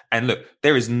on. And look,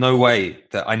 there is no way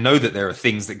that I know that there are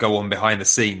things that go on behind the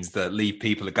scenes that leave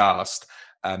people aghast.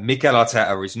 Mikel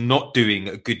Arteta is not doing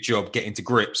a good job getting to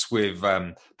grips with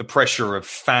the pressure of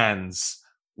fans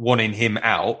wanting him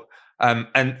out.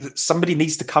 And somebody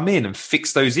needs to come in and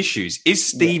fix those issues. Is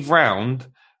Steve Round,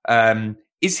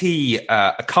 is he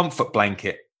a comfort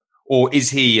blanket? Or is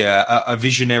he a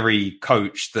visionary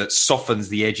coach that softens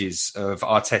the edges of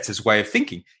Arteta's way of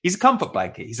thinking? He's a comfort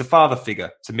blanket. He's a father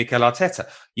figure to Mikel Arteta.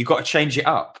 You've got to change it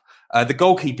up. The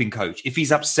goalkeeping coach, if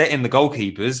he's upsetting the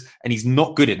goalkeepers and he's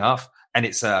not good enough, and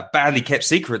it's a badly kept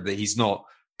secret that he's not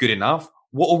good enough,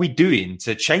 what are we doing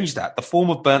to change that? The form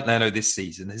of Bernd Leno this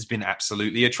season has been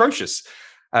absolutely atrocious.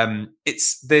 There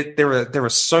are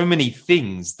so many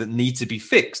things that need to be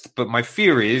fixed, but my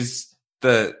fear is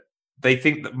that they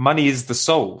think that money is the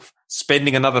solve.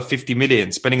 Spending another 50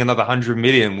 million, spending another 100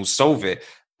 million will solve it.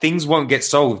 Things won't get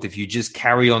solved if you just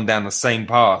carry on down the same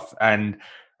path. And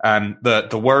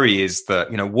the worry is that,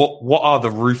 you know, what are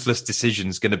the ruthless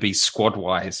decisions going to be squad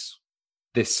wise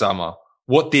this summer?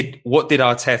 What did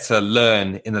Arteta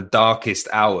learn in the darkest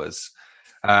hours?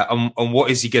 And what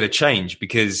is he going to change?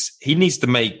 Because he needs to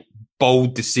make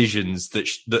bold decisions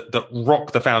that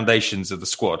rock the foundations of the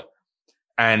squad.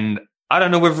 And I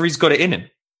don't know whether he's got it in him.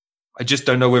 I just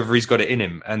don't know whether he's got it in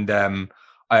him. And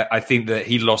I think that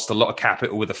he lost a lot of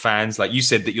capital with the fans. Like you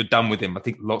said, that you're done with him. I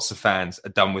think lots of fans are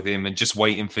done with him and just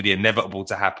waiting for the inevitable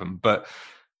to happen. But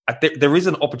there is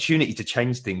an opportunity to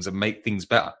change things and make things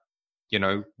better. You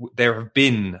know, there have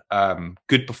been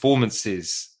good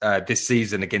performances this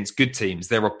season against good teams.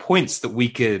 There are points that we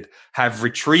could have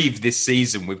retrieved this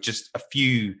season with just a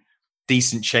few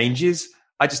decent changes.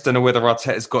 I just don't know whether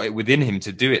Arteta's got it within him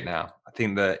to do it now. I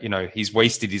think that, he's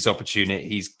wasted his opportunity.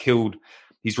 He's killed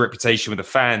his reputation with the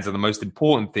fans. And the most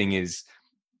important thing is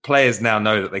players now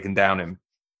know that they can down him.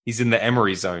 He's in the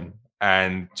Emery zone,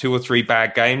 and 2 or 3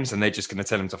 bad games and they're just going to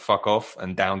tell him to fuck off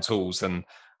and down tools. And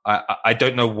I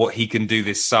don't know what he can do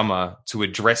this summer to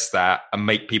address that and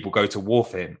make people go to war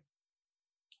for him.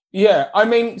 Yeah, I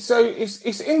mean, so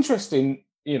it's interesting,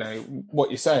 what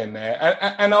you're saying there.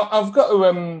 And I've got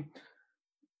to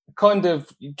kind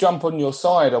of jump on your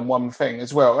side on one thing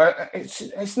as well.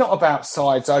 It's not about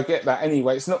sides. I get that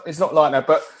anyway. It's not like that.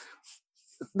 But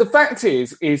the fact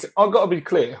is I've got to be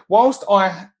clear. Whilst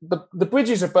the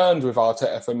bridges are burned with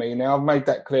Arteta for me now, I've made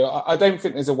that clear. I don't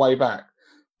think there's a way back.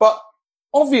 But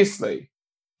obviously,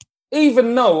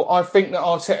 even though I think that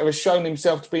Arteta has shown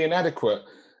himself to be inadequate,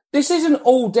 this isn't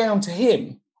all down to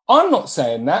him. I'm not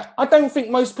saying that. I don't think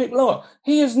most people are.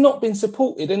 He has not been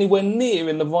supported anywhere near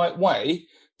in the right way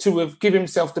to have given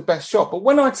himself the best shot. But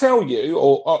when I tell you,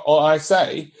 or I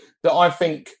say that I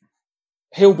think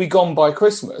he'll be gone by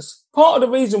Christmas, part of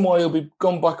the reason why he'll be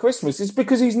gone by Christmas is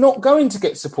because he's not going to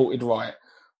get supported right.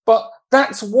 But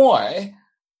that's why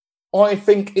I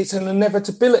think it's an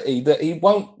inevitability that he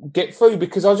won't get through,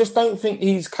 because I just don't think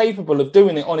he's capable of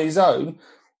doing it on his own.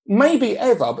 Maybe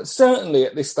ever, but certainly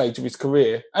at this stage of his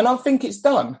career. And I think it's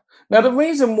done. Now, the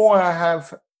reason why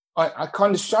I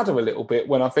kind of shudder a little bit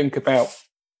when I think about,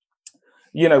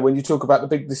 when you talk about the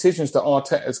big decisions that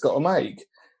Arteta's got to make,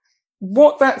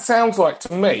 what that sounds like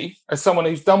to me, as someone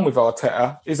who's done with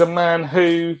Arteta, is a man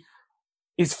who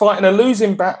is fighting a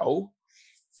losing battle,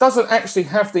 doesn't actually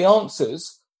have the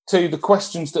answers to the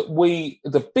questions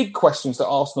the big questions that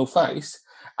Arsenal face,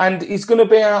 and he's going to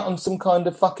be out on some kind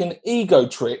of fucking ego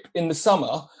trip in the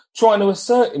summer, trying to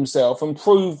assert himself and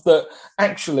prove that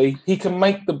actually he can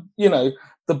make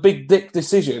the big dick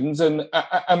decisions and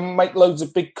make loads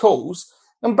of big calls.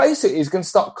 And basically he's going to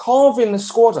start carving the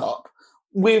squad up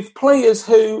with players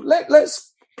who,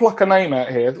 let's pluck a name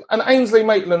out here, and Ainsley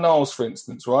Maitland-Niles, for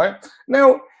instance, right?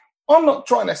 Now, I'm not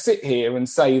trying to sit here and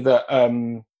say that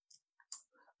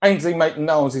Ainsley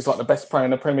Maitland-Niles is like the best player in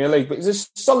the Premier League, but he's a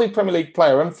solid Premier League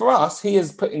player. And for us, he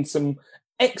has put in some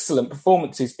excellent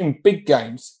performances in big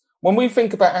games. When we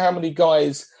think about how many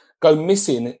guys go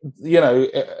missing,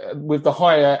 with the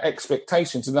higher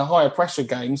expectations and the higher pressure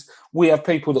games, we have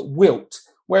people that wilt.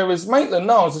 Whereas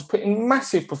Maitland-Niles has put in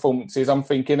massive performances. I'm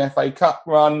thinking FA Cup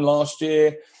run last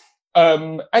year.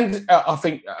 And I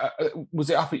think,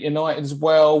 was it up at United as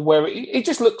well, where he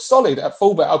just looked solid at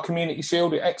fullback. Our Community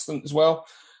Shield, excellent as well.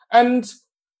 And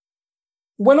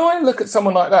when I look at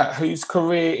someone like that, whose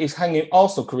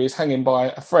Arsenal career is hanging by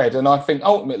a thread, and I think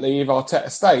ultimately if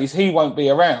Arteta stays, he won't be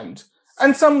around.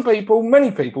 And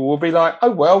many people will be like,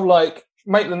 oh, well, like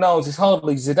Maitland-Niles is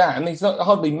hardly Zidane. He's not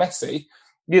hardly Messi,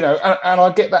 and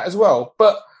I get that as well.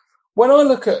 But when I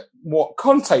look at what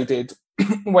Conte did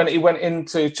when he went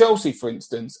into Chelsea, for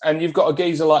instance, and you've got a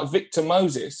geezer like Victor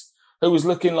Moses, who was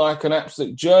looking like an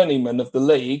absolute journeyman of the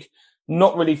league,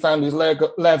 not really found his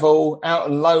level, out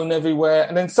and loan everywhere.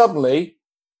 And then suddenly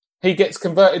he gets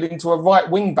converted into a right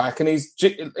wing back and he's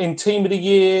in team of the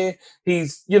year.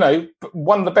 He's,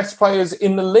 one of the best players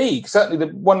in the league, certainly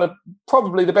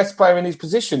probably the best player in his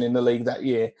position in the league that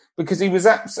year, because he was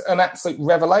an absolute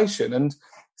revelation. And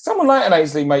someone like an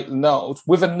Ainsley Maitland-Niles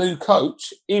with a new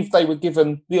coach, if they were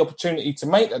given the opportunity to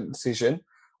make that decision,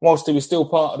 whilst he was still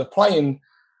part of the playing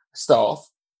staff,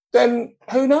 then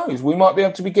who knows? We might be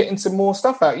able to be getting some more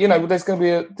stuff out. There's going to be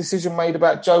a decision made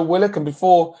about Joe Willock. And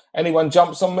before anyone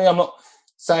jumps on me, I'm not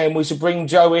saying we should bring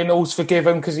Joe in, all's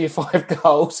forgiven because of your 5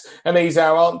 goals and he's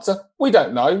our answer. We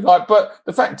don't know. But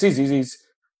the fact is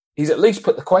he's at least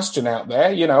put the question out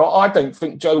there. I don't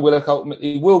think Joe Willock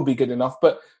ultimately will be good enough,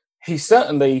 but he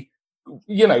certainly,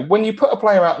 when you put a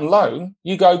player out on loan,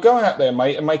 you go out there,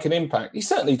 mate, and make an impact. He's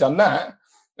certainly done that.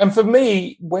 And for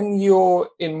me, when you're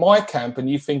in my camp and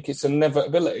you think it's an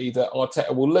inevitability that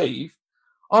Arteta will leave,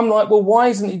 I'm like, well, why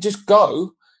doesn't he just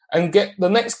go and get the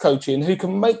next coach in who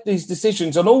can make these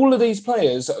decisions on all of these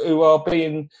players who are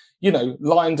being,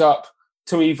 lined up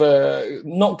to either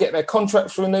not get their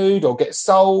contracts renewed or get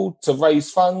sold to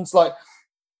raise funds? Like,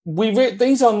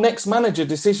 these are next manager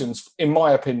decisions, in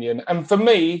my opinion. And for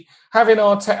me, having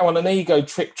Arteta on an ego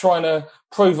trip trying to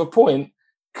prove a point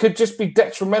could just be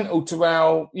detrimental to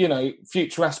our,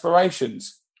 future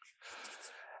aspirations.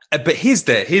 But here's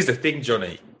the thing,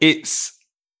 Johnny. It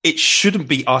shouldn't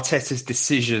be Arteta's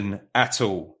decision at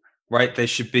all, right? There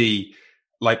should be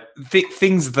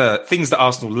things that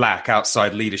Arsenal lack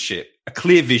outside leadership, a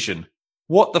clear vision.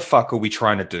 What the fuck are we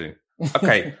trying to do?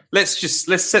 Okay, let's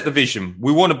set the vision.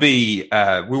 We want to be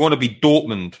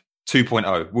Dortmund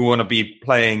 2.0. We want to be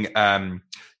playing,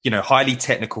 highly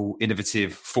technical,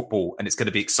 innovative football, and it's going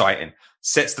to be exciting.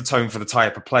 Sets the tone for the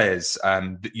type of players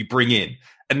that you bring in.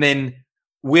 And then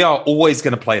we are always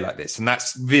going to play like this. And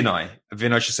that's Vinay.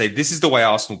 Vinay should say, this is the way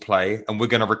Arsenal play, and we're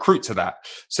going to recruit to that.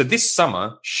 So this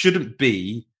summer shouldn't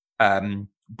be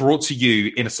brought to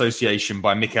you in association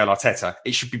by Mikel Arteta.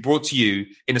 It should be brought to you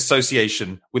in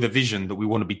association with a vision that we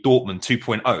want to be Dortmund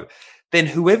 2.0. Then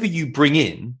whoever you bring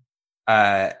in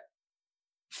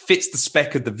fits the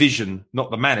spec of the vision,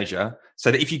 not the manager. So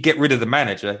that if you get rid of the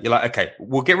manager, you're like, okay,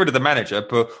 we'll get rid of the manager,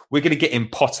 but we're going to get in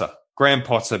Graham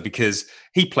Potter, because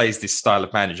he plays this style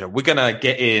of manager. We're going to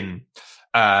get in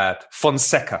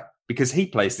Fonseca because he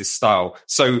plays this style.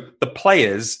 So the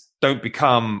players don't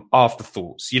become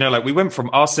afterthoughts. Like we went from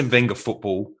Arsene Wenger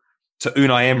football to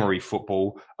Unai Emery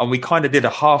football, and we kind of did a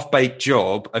half-baked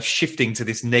job of shifting to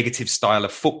this negative style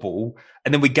of football,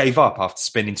 and then we gave up after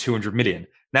spending 200 million.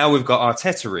 Now we've got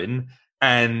Arteta in,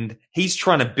 and he's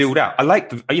trying to build out. I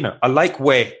like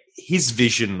where his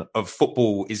vision of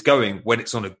football is going when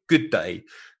it's on a good day,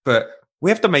 but we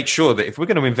have to make sure that if we're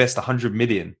going to invest 100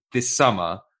 million this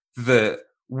summer, that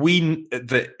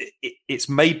it's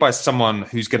made by someone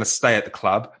who's going to stay at the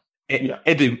club.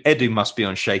 Edu must be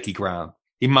on shaky ground.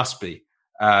 He must be.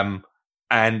 And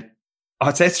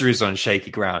Arteta is on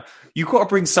shaky ground. You've got to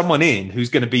bring someone in who's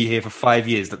going to be here for 5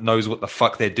 years that knows what the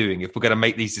fuck they're doing if we're going to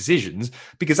make these decisions,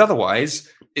 because otherwise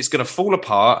it's going to fall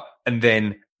apart, and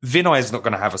then Vinay is not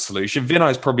going to have a solution. Vinay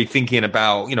is probably thinking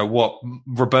about, what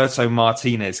Roberto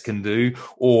Martinez can do,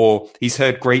 or he's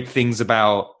heard great things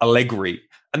about Allegri.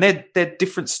 And they're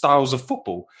different styles of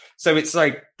football. So it's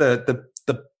like the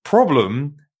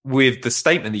problem with the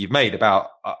statement that you've made about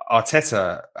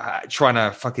Arteta trying to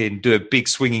fucking do a big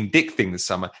swinging dick thing this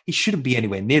summer. He shouldn't be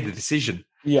anywhere near the decision.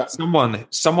 Yeah,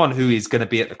 someone who is going to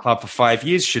be at the club for 5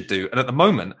 years should do. And at the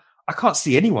moment, I can't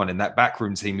see anyone in that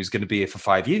backroom team who's going to be here for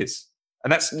 5 years.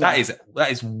 And that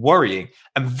is worrying.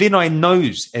 And Vinay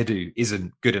knows Edu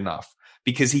isn't good enough,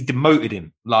 because he demoted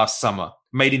him last summer,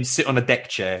 made him sit on a deck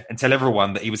chair and tell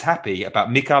everyone that he was happy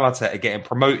about Mikel Arteta getting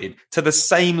promoted to the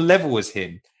same level as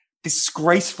him.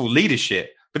 Disgraceful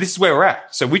leadership. But this is where we're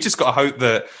at. So we just got to hope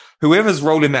that whoever's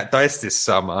rolling that dice this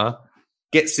summer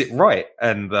gets it right,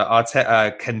 and that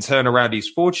Arteta can turn around his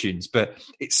fortunes. But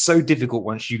it's so difficult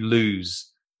once you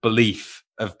lose belief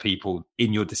of people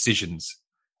in your decisions.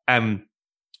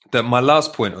 That my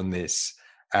last point on this,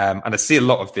 and I see a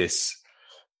lot of this,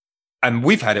 and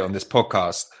we've had it on this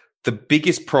podcast, the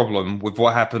biggest problem with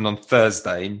what happened on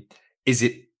Thursday is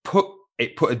it put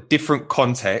a different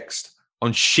context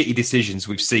on shitty decisions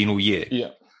we've seen all year.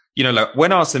 Yeah. Like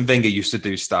when Arsene Wenger used to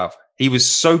do stuff, he was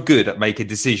so good at making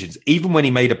decisions. Even when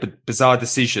he made a bizarre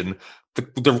decision,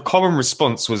 the common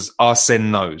response was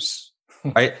Arsene knows.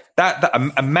 Right?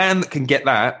 that a man that can get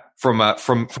that from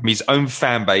his own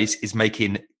fan base is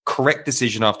making correct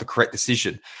decision after correct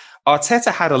decision.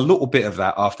 Arteta had a little bit of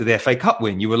that after the FA Cup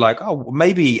win. You were like, oh,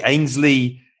 maybe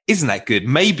Ainsley isn't that good.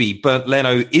 Maybe Bernd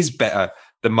Leno is better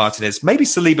than Martinez. Maybe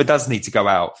Saliba does need to go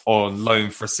out on loan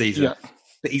for a season. Yeah.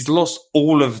 But he's lost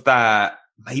all of that.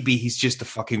 Maybe he's just a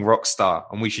fucking rock star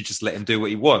and we should just let him do what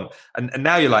he wants. And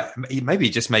now you're like, maybe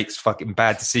he just makes fucking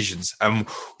bad decisions.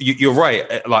 You're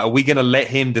right. Like, are we going to let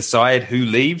him decide who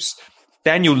leaves?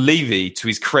 Daniel Levy, to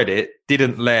his credit,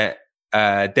 didn't let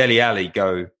Dele Alli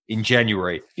go in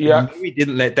January. Yeah. He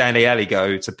didn't let Dele Alli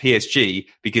go to PSG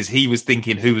because he was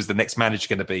thinking who was the next manager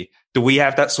going to be. Do we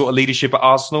have that sort of leadership at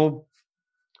Arsenal?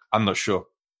 I'm not sure.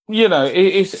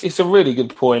 It's a really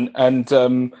good point,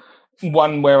 and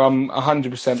one where I'm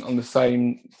 100% on the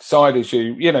same side as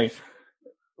you.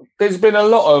 There's been a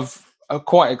lot of,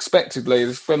 quite expectedly,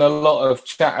 there's been a lot of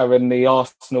chatter in the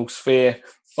Arsenal sphere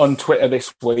on Twitter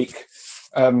this week.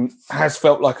 Has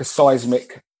felt like a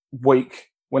seismic week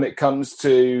when it comes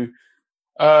to,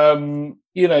 the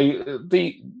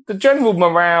general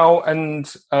morale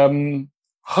and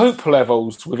hope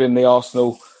levels within the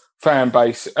Arsenal fan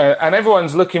base, and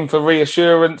everyone's looking for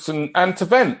reassurance and to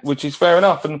vent, which is fair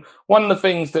enough. And one of the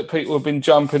things that people have been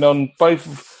jumping on both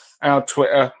of our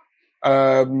Twitter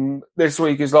this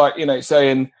week is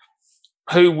saying,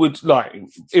 who would,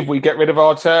 if we get rid of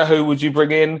Arteta, who would you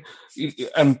bring in?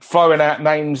 And throwing out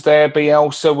names there.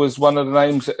 Bielsa was one of the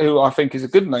names, who I think is a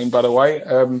good name, by the way.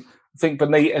 I think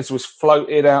Benitez was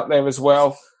floated out there as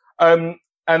well. And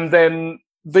then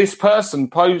this person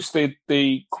posed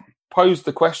the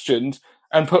questions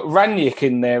and put Ranić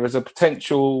in there as a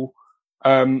potential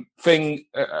thing,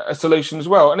 a solution as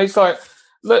well. And it's like,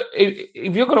 look,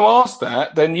 if you're going to ask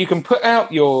that, then you can put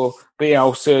out your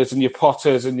Bielsas and your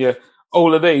Potters and your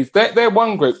all of these. They're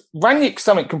one group. Ranić's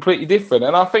something completely different.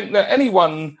 And I think that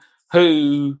anyone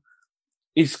who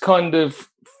is kind of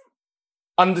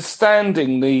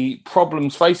understanding the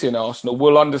problems facing Arsenal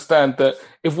will understand that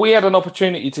if we had an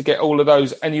opportunity to get all of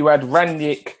those and you add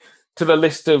Ranić to the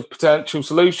list of potential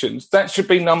solutions, that should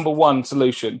be number one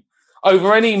solution.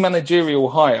 Over any managerial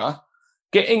hire,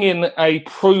 getting in a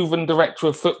proven director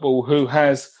of football who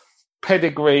has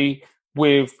pedigree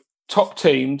with top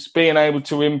teams, being able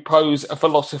to impose a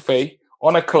philosophy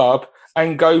on a club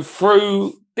and go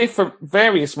through different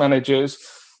various managers,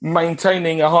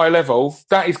 maintaining a high level,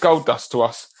 that is gold dust to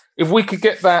us. If we could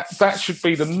get that, that should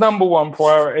be the number one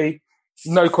priority,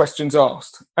 no questions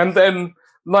asked. And then,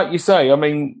 like you say, I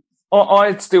mean,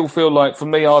 I still feel like for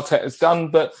me, Arteta's done,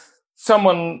 but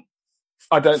someone,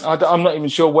 I'm not even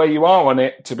sure where you are on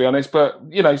it, to be honest, but,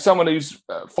 you know, someone who's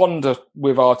fonder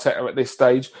with Arteta at this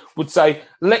stage would say,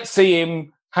 let's see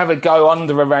him have a go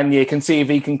under a Ranić and see if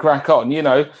he can crack on, you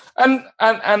know, and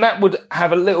that would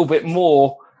have a little bit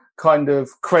more kind of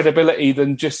credibility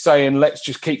than just saying, let's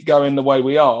just keep going the way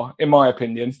we are, in my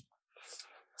opinion.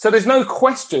 So there's no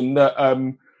question that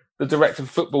the director of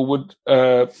football would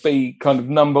be kind of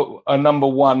number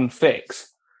one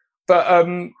fix. But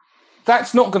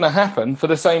that's not going to happen for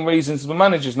the same reasons the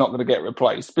manager's not going to get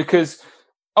replaced, because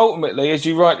ultimately, as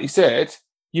you rightly said,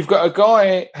 you've got a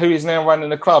guy who is now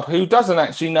running a club who doesn't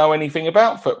actually know anything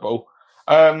about football.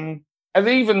 And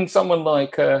even someone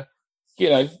like, I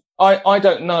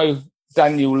don't know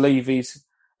Daniel Levy's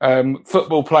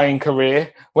football playing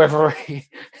career, whether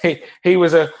he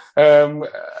was a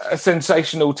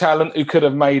sensational talent who could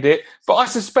have made it, but I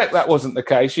suspect that wasn't the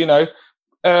case, you know.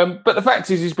 But the fact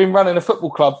is, he's been running a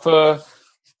football club for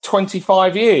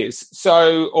 25 years,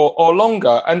 or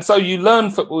longer, and so you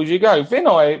learn football as you go.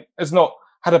 Vinay has not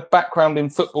had a background in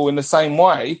football in the same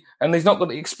way, and he's not got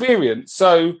the experience,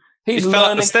 so he's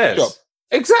learning the job.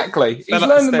 Exactly. He's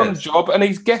learning on the job and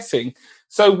he's guessing.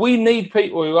 So we need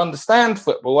people who understand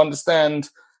football, understand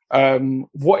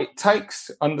what it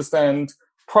takes, understand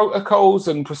protocols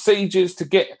and procedures to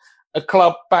get a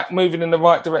club back moving in the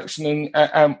right direction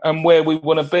and where we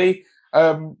want to be.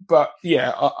 But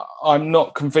yeah, I'm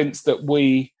not convinced that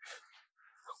we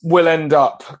will end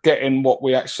up getting what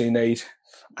we actually need.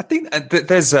 I think that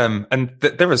there's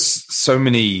there are so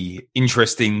many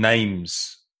interesting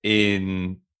names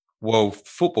in world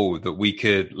football that we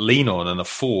could lean on and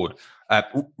afford.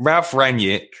 Ralph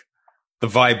Ranić, the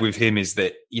vibe with him is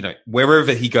that, you know,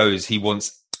 wherever he goes, he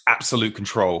wants absolute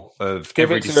control of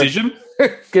every decision.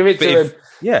 Give it to him.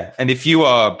 Yeah, and if you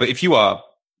are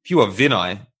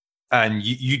Vinay, and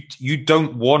you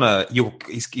don't want to,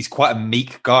 he's quite a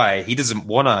meek guy. He doesn't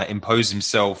want to impose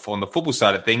himself on the football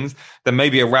side of things. Then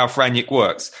maybe a Ralph Ranić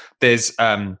works. There's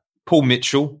Paul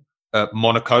Mitchell at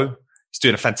Monaco. He's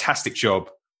doing a fantastic job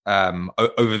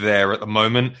over there at the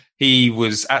moment. He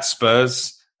was at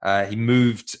Spurs. He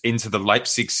moved into the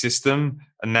Leipzig system,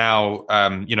 and now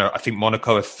I think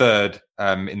Monaco are third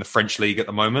in the French league at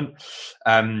the moment.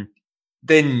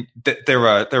 Then there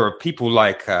are people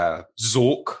like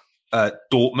Zorc.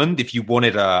 Dortmund, if you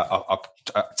wanted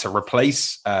to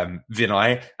replace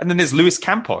Vinay, and then there's Luis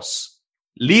Campos.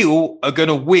 Lille are going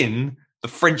to win the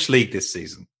French league this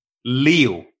season.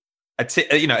 Lille, a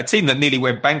team that nearly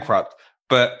went bankrupt,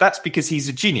 but that's because he's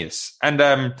a genius. And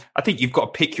I think you've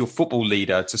got to pick your football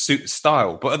leader to suit the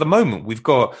style. But at the moment, we've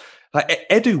got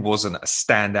Edu wasn't a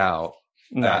standout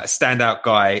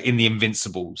guy in the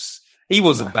Invincibles. He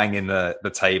wasn't banging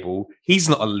the table. He's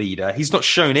not a leader. He's not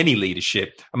shown any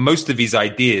leadership. And most of his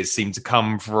ideas seem to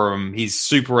come from his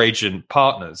super agent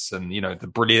partners and,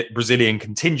 the Brazilian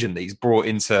contingent that he's brought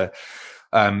into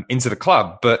the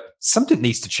club. But something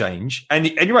needs to change. And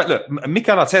you're right. Look,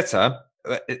 Mikel Arteta,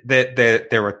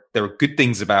 there are good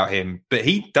things about him, but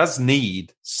he does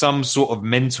need some sort of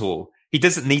mentor. He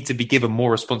doesn't need to be given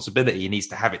more responsibility. He needs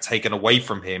to have it taken away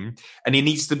from him. And he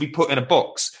needs to be put in a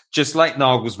box, just like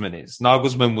Nagelsmann is.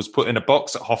 Nagelsmann was put in a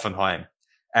box at Hoffenheim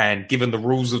and given the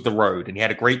rules of the road. And he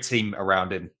had a great team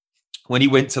around him. When he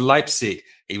went to Leipzig,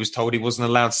 he was told he wasn't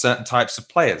allowed certain types of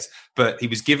players. But he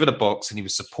was given a box and he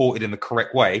was supported in the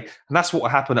correct way. And that's what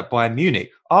happened at Bayern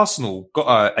Munich. Arsenal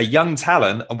got a young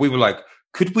talent, and we were like,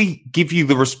 could we give you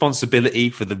the responsibility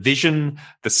for the vision,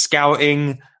 the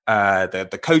scouting,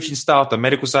 the coaching staff, the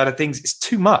medical side of things? It's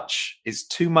too much. It's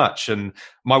too much. And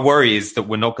my worry is that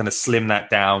we're not going to slim that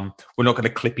down. We're not going to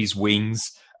clip his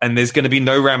wings. And there's going to be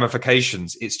no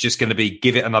ramifications. It's just going to be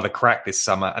give it another crack this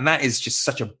summer. And that is just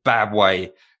such a bad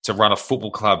way to run a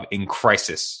football club in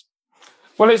crisis.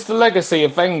 Well, it's the legacy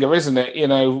of Wenger, isn't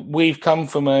it? We've come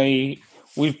from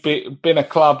we've been a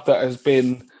club that has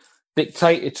been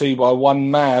dictated to by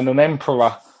one man, an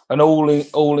emperor, an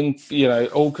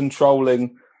all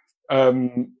controlling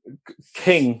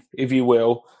king, if you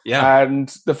will. Yeah. And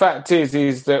the fact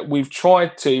is that we've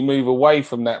tried to move away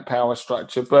from that power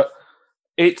structure, but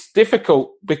it's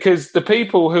difficult because the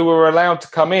people who were allowed to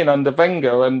come in under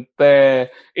Wenger and their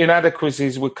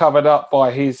inadequacies were covered up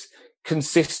by his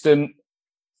consistent,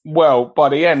 well, by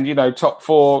the end, top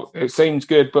four, it seems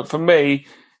good. But for me,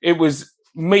 it was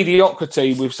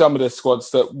mediocrity with some of the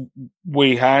squads that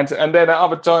we had. And then at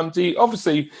other times,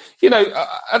 obviously,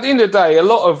 at the end of the day, a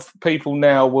lot of people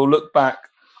now will look back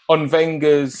on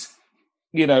Wenger's,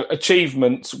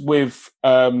 achievements with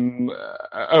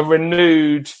a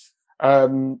renewed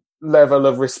level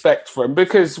of respect for him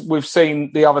because we've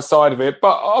seen the other side of it.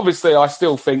 But obviously, I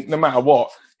still think no matter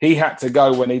what, he had to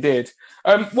go when he did.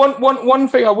 One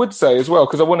thing I would say as well,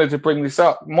 because I wanted to bring this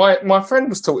up, my friend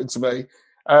was talking to me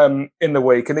in the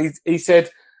week, and he said,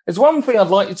 there's one thing I'd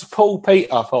like you to pull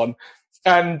Pete up on.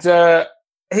 And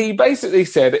he basically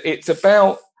said it's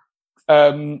about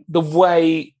the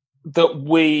way that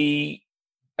we,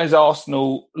 as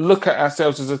Arsenal, look at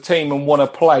ourselves as a team and want to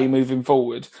play moving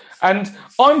forward. And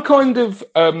I'm kind of,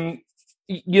 in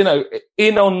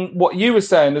on what you were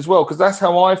saying as well, because that's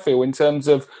how I feel in terms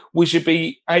of we should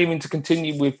be aiming to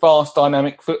continue with fast,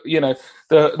 dynamic,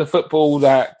 the football,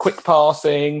 that quick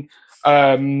passing.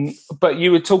 But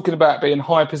you were talking about being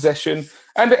high possession.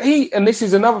 And this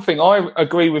is another thing I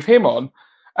agree with him on,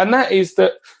 and that is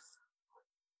that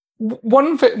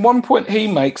one point he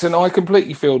makes, and I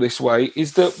completely feel this way,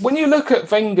 is that when you look at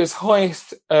Wenger's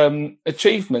highest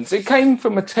achievements, it came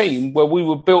from a team where we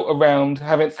were built around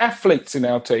having athletes in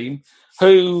our team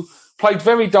who played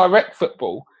very direct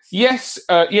football. Yes,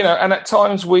 and at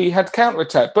times we had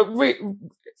counter-attack, but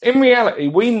in reality,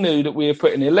 we knew that we were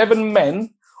putting 11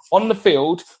 men on the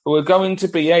field who were going to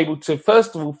be able to,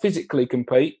 first of all, physically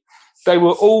compete. They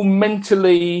were all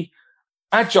mentally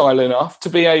agile enough to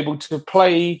be able to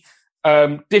play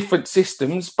different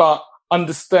systems, but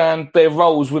understand their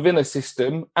roles within a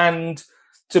system and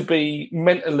to be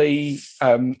mentally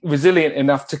resilient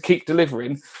enough to keep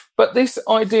delivering. But this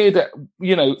idea that,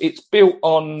 it's built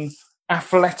on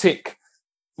athletic,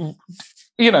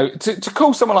 to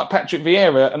call someone like Patrick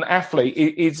Vieira an athlete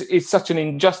is such an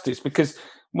injustice, because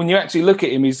when you actually look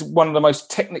at him, he's one of the most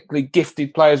technically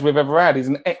gifted players we've ever had. He's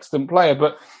an excellent player,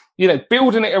 but,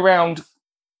 building it around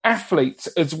athletes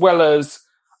as well as,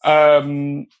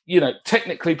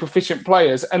 technically proficient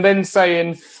players, and then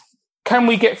saying, can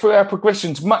we get through our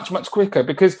progressions much, much quicker?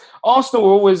 Because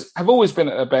Arsenal have always been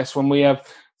at their best when we have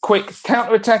quick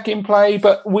counter-attacking play,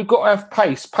 but we've got to have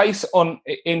pace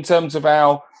in terms of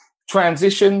our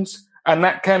transitions, and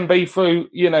that can be through,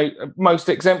 most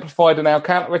exemplified in our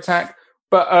counter-attack.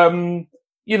 But,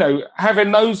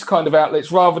 having those kind of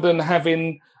outlets rather than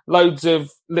having loads of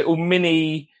little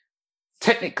mini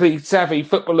technically savvy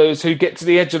footballers who get to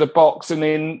the edge of the box and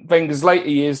in Wenger's later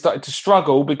years started to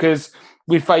struggle because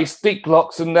we faced deep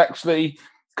blocks and actually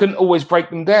couldn't always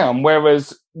break them down.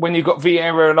 Whereas when you got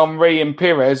Vieira and Henry and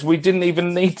Pires, we didn't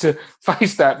even need to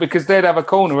face that because they'd have a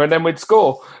corner and then we'd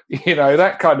score,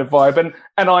 that kind of vibe.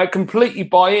 And I completely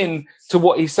buy in to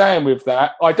what he's saying with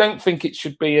that. I don't think it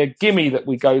should be a gimme that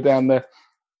we go down the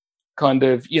kind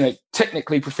of,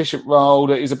 technically proficient role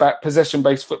that is about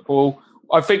possession-based football.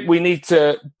 I think we need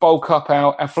to bulk up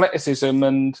our athleticism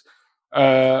and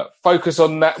focus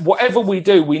on that. Whatever we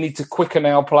do, we need to quicken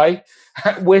our play.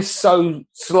 We're so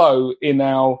slow in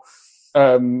our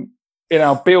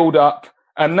build-up,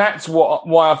 and that's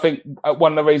why I think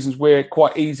one of the reasons we're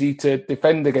quite easy to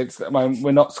defend against at the moment.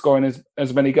 We're not scoring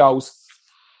as many goals.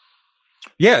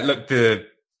 Yeah, look, the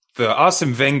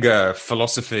Arsene Wenger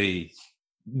philosophy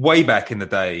way back in the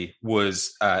day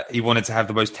was he wanted to have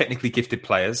the most technically gifted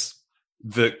players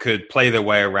that could play their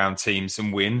way around teams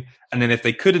and win. And then if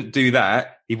they couldn't do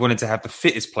that, he wanted to have the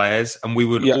fittest players, and we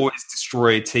would always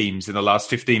destroy teams in the last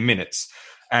 15 minutes.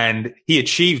 And he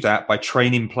achieved that by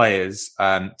training players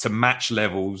to match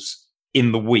levels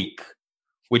in the week,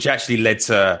 which actually led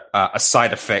to a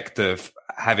side effect of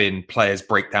having players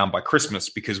break down by Christmas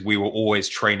because we were always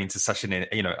training to such a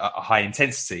high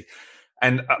intensity.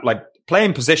 And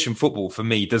playing possession football for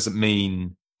me doesn't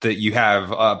mean that you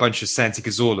have a bunch of Santi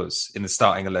Cazorlas in the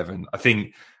starting 11. I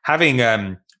think having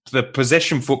the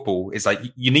possession football is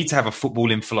you need to have a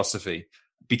footballing philosophy,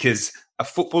 because a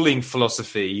footballing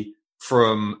philosophy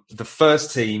from the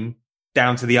first team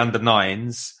down to the under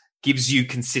nines gives you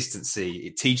consistency.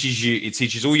 It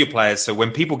teaches all your players. So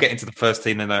when people get into the first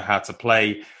team, they know how to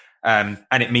play. And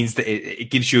it means that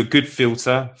it gives you a good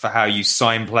filter for how you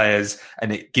sign players,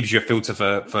 and it gives you a filter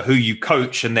for who you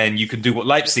coach. And then you can do what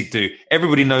Leipzig do.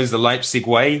 Everybody knows the Leipzig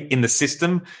way in the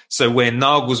system. So when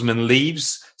Nagelsmann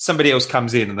leaves, somebody else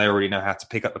comes in and they already know how to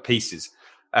pick up the pieces.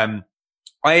 I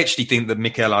actually think that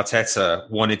Mikel Arteta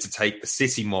wanted to take the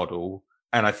City model,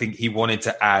 and I think he wanted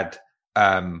to add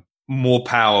more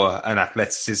power and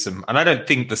athleticism. And I don't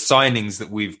think the signings that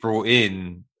we've brought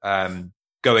in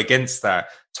go against that.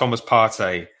 Thomas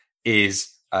Partey is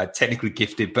technically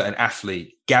gifted, but an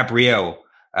athlete. Gabriel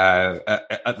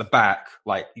at the back,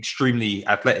 like extremely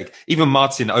athletic. Even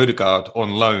Martin Odegaard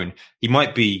on loan, he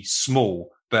might be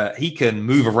small, but he can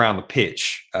move around the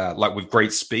pitch like with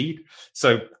great speed.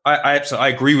 So I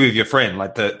agree with your friend.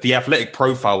 Like the athletic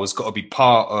profile has got to be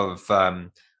part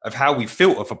of how we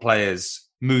filter for players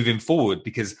moving forward,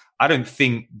 because I don't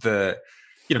think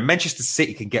Manchester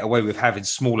City can get away with having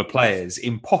smaller players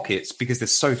in pockets because they're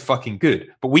so fucking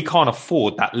good, but we can't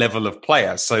afford that level of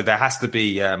player. So there has to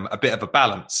be a bit of a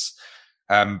balance.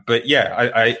 But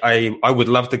yeah, I would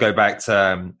love to go back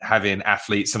to having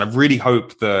athletes, and I really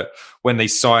hope that when they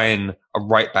sign a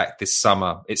right back this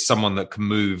summer, it's someone that can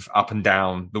move up and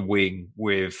down the wing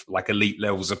with like elite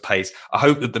levels of pace. I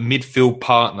hope that the midfield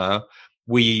partner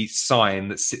we sign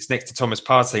that sits next to Thomas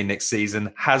Partey next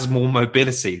season has more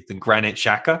mobility than Granit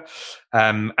Xhaka.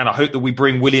 And I hope that we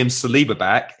bring William Saliba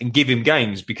back and give him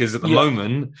games, because at the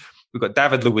moment we've got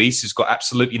David Luiz, who's got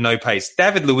absolutely no pace.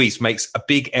 David Luiz makes a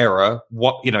big error,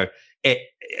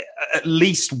 at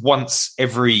least once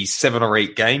every 7 or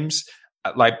 8 games.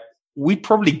 Like we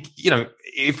probably,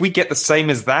 if we get the same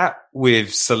as that with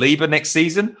Saliba next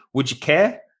season, would you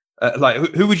care?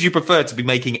 Who would you prefer to be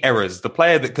making errors? The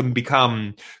player that can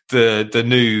become the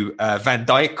new Van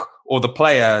Dijk, or the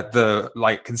player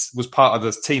that was part of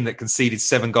the team that conceded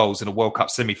 7 goals in a World Cup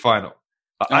semi-final?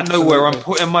 I know where I'm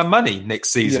putting my money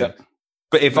next season. Yeah.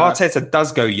 But if Arteta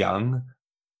does go young,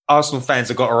 Arsenal fans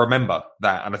have got to remember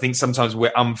that. And I think sometimes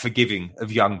we're unforgiving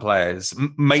of young players.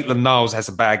 Maitland-Niles has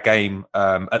a bad game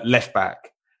at left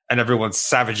back, and everyone's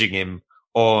savaging him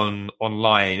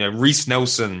online. Reece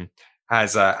Nelson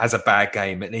has a bad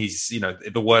game, and he's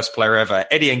the worst player ever.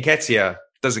 Eddie Nketiah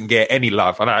doesn't get any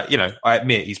love, and I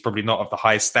admit he's probably not of the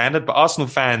highest standard. But Arsenal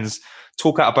fans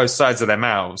talk out of both sides of their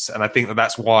mouths, and I think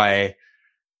that's why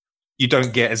you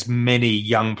don't get as many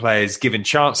young players given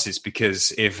chances.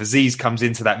 Because if Aziz comes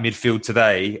into that midfield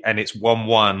today and it's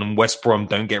 1-1 and West Brom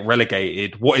don't get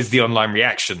relegated, what is the online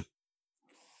reaction?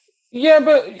 Yeah,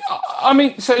 but I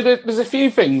mean, so there's a few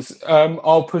things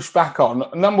I'll push back on.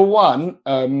 Number one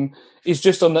is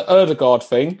just on the Odegaard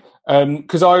thing,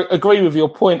 because I agree with your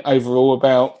point overall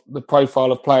about the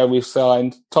profile of player we've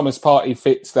signed. Thomas Partey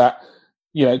fits that,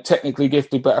 technically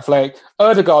gifted but athletic.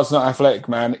 Odegaard's not athletic,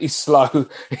 man. He's slow.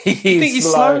 He's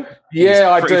slow.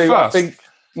 Yeah, I do. Fast.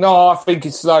 I think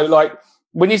he's slow. Like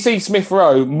when you see Smith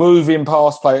Rowe moving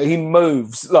past player, he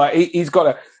moves like he's got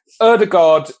a.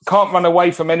 Odegaard can't run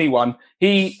away from anyone.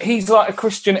 He's like a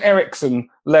Christian Eriksen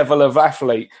level of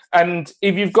athlete. And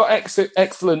if you've got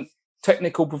excellent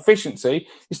technical proficiency,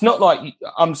 it's not like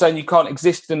I'm saying you can't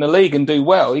exist in the league and do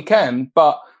well. He can,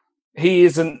 but he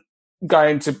isn't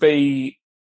going to be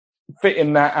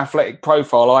fitting that athletic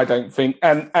profile, I don't think.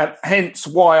 And hence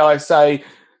why I say,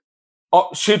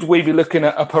 should we be looking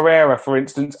at a Pereira, for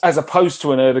instance, as opposed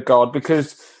to an Odegaard?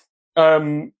 Because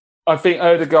I think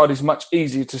Odegaard is much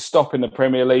easier to stop in the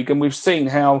Premier League, and we've seen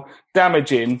how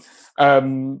damaging,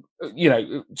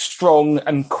 strong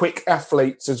and quick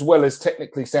athletes as well as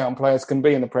technically sound players can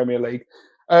be in the Premier League.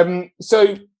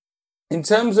 So, in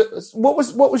terms of what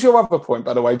was your other point,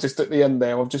 by the way, just at the end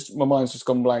there? My mind's just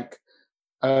gone blank.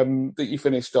 That you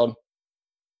finished on.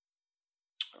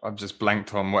 I've just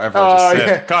blanked on whatever I just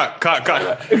said. Cut.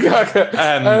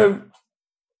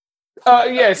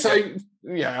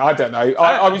 Yeah, I don't know.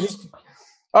 I was just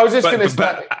going to say,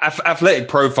 but athletic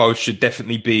profiles should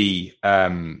definitely be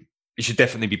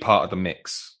part of the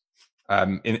mix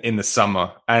in the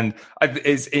summer. And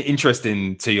it's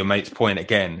interesting to your mate's point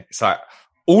again. It's like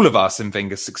all of us in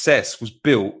Wenger's success was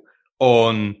built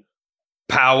on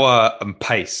power and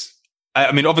pace.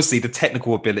 I mean, obviously the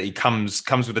technical ability comes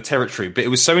with the territory, but it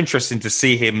was so interesting to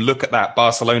see him look at that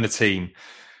Barcelona team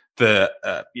that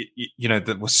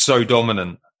that was so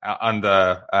dominant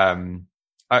under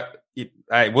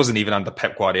it wasn't even under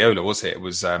Pep Guardiola, was it? It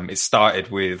was it started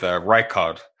with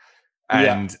Rijkaard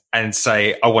and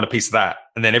say, I want a piece of that,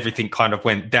 and then everything kind of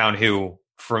went downhill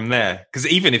from there. Because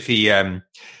even if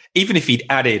he'd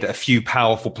added a few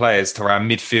powerful players to our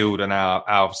midfield and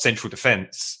our central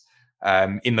defence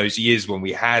in those years when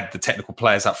we had the technical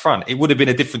players up front, it would have been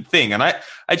a different thing. And I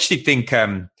actually think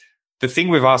the thing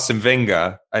with Arsene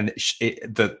Wenger and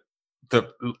that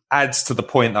adds to the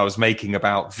point I was making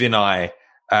about Vinay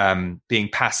being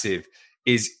passive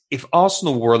is if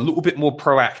Arsenal were a little bit more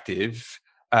proactive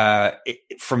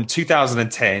from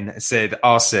 2010 said,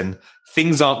 Arsene,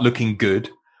 things aren't looking good.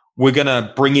 We're going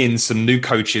to bring in some new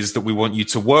coaches that we want you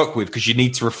to work with because you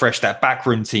need to refresh that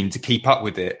backroom team to keep up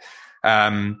with it.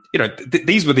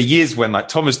 These were the years when like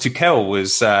Thomas Tuchel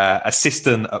was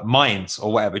assistant at Mainz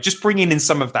or whatever. Just bringing in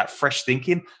some of that fresh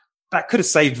thinking that could have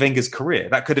saved Wenger's career.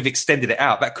 That could have extended it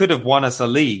out. That could have won us a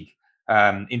league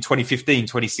in 2015,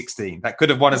 2016. That could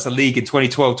have won us a league in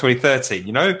 2012, 2013.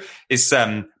 You know, it's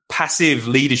passive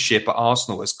leadership at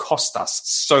Arsenal has cost us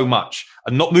so much,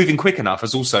 and not moving quick enough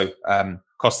has also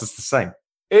cost us the same.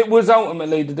 It was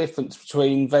ultimately the difference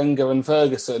between Wenger and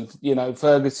Ferguson. You know,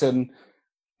 Ferguson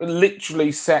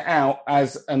literally set out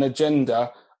as an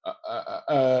agenda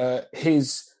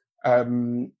his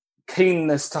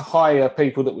keenness to hire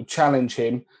people that would challenge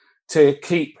him to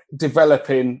keep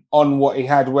developing on what he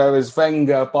had, whereas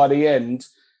Wenger, by the end,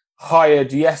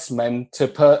 hired yes men to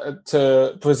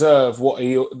preserve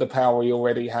the power he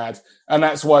already had, and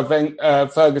that's why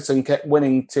Ferguson kept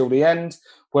winning till the end.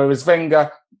 Whereas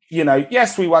Wenger, you know,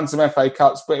 yes, we won some FA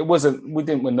Cups, but we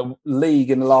didn't win the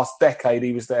league in the last decade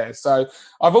he was there. So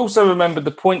I've also remembered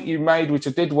the point you made, which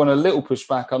I did want a little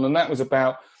pushback on, and that was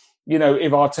about, you know,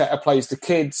 if Arteta plays the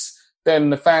kids, then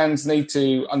the fans need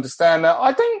to understand that.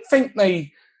 I don't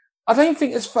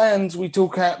think as fans we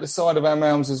talk out the side of our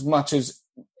mouths as much as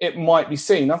it might be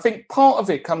seen. I think part of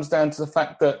it comes down to the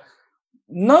fact that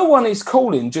no one is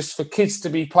calling just for kids to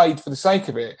be played for the sake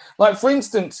of it. Like, for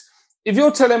instance, if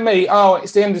you're telling me, oh,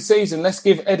 it's the end of the season, let's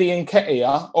give Eddie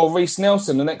Nketiah or Reece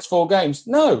Nelson the next 4 games.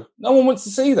 No one wants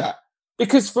to see that.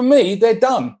 Because for me, they're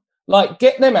done. Like,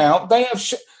 get them out. They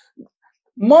have...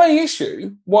 My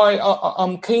issue, why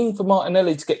I'm keen for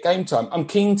Martinelli to get game time, I'm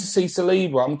keen to see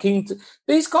Saliba,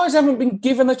 These guys haven't been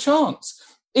given a chance.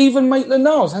 Even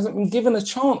Maitland-Niles hasn't been given a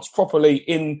chance properly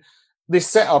in this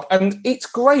setup. And it's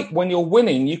great when you're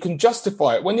winning, you can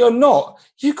justify it. When you're not,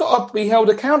 you've got to be held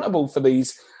accountable for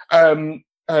these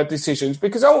decisions,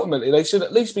 because ultimately they should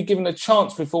at least be given a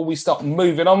chance before we start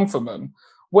moving on from them.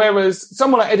 Whereas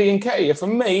someone like Eddie Nketiah, for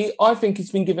me, I think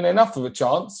he's been given enough of a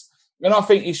chance, and I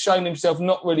think he's shown himself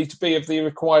not really to be of the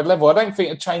required level. I don't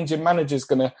think a change in manager is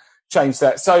going to change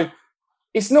that. So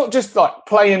it's not just like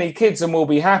play any kids and we'll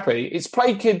be happy. It's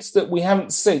play kids that we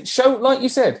haven't seen. Show, like you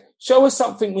said, show us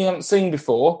something we haven't seen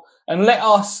before, and let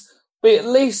us be at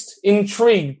least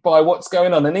intrigued by what's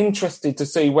going on and interested to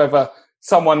see whether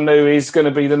someone new is going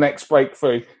to be the next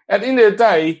breakthrough. At the end of the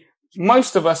day,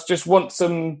 most of us just want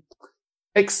some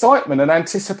excitement and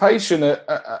anticipation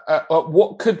at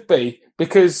what could be,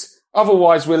 because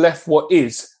otherwise we're left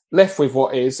with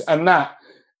what is, and that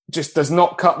just does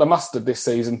not cut the mustard this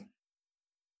season.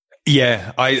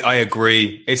 Yeah, I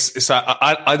agree.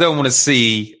 I don't want to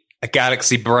see a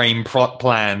galaxy brain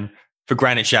plan for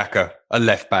Granit Xhaka, a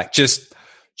left back. Just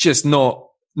not.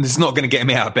 It's not going to get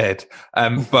me out of bed.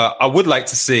 But I would like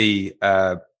to see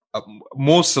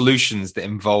more solutions that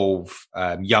involve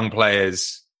young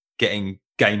players getting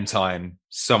game time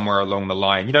somewhere along the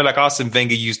line. You know, like Arsene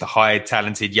Wenger used to hire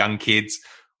talented young kids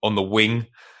on the wing.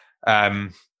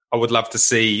 I would love to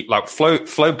see, like, Flo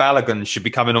Balogun should be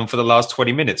coming on for the last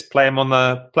 20 minutes. Play him on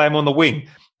the wing.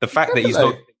 The fact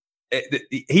that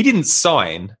he didn't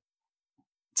sign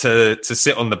to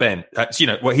sit on the bench. He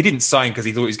didn't sign because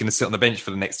he thought he was going to sit on the bench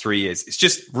for the next 3 years. It's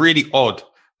just really odd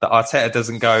that Arteta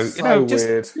doesn't go,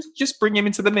 just bring him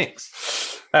into the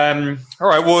mix. All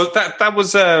right. Well, that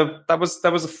was a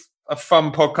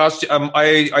fun podcast.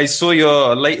 I saw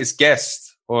your latest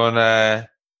guest on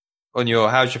your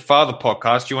How's Your Father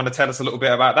podcast. Do you want to tell us a little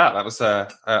bit about that? That was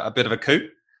a bit of a coup.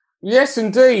 Yes,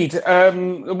 indeed.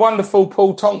 The wonderful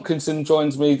Paul Tompkinson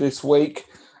joins me this week.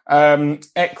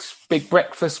 Ex-Big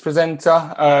Breakfast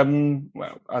presenter.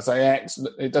 Well, I say ex,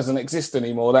 it doesn't exist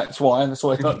anymore. That's why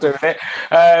we're not doing it.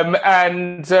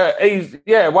 And he's,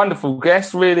 wonderful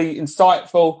guest, really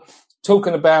insightful,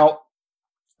 talking about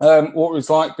what it was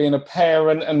like being a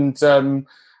parent, and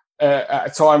at a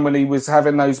time when he was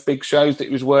having those big shows that he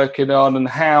was working on, and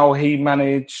how he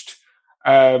managed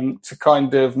to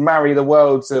kind of marry the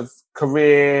worlds of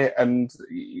career and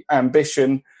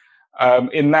ambition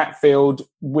in that field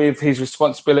with his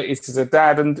responsibilities as a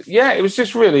dad. And it was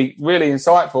just really, really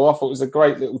insightful. I thought it was a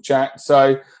great little chat.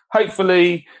 So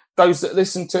hopefully those that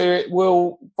listen to it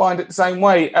will find it the same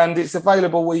way. And it's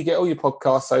available where you get all your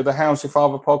podcasts. So the How's Your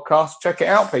Father podcast, check it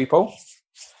out, people.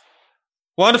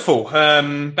 Wonderful.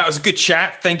 That was a good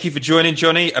chat. Thank you for joining,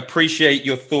 Johnny. Appreciate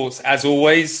your thoughts as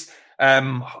always. We're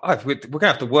going to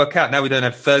have to work out now we don't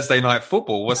have Thursday night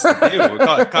football. What's the deal? We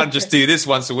can't just do this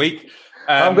once a week.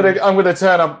 I'm gonna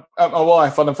turn up at my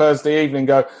wife on a Thursday evening and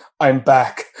go, I'm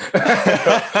back.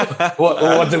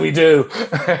 what do we do?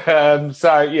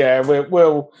 So yeah,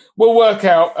 we'll work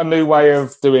out a new way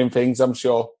of doing things, I'm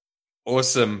sure.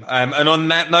 Awesome. And on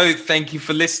that note, thank you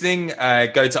for listening.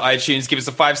 Go to iTunes, give us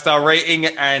a 5-star rating.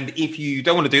 And if you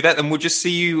don't want to do that, then we'll just see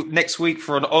you next week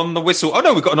for an On the Whistle. Oh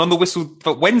no, we've got an On the Whistle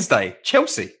for Wednesday,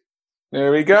 Chelsea.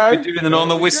 There we go. We're doing an On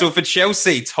the Whistle for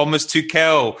Chelsea. Thomas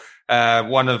Tuchel,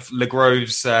 one of Le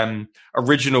Grove's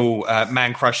original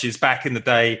man crushes back in the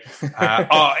day.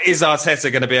 Is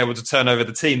Arteta going to be able to turn over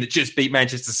the team that just beat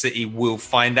Manchester City? We'll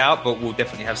find out, but we'll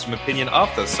definitely have some opinion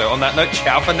after. So on that note,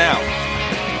 ciao for now.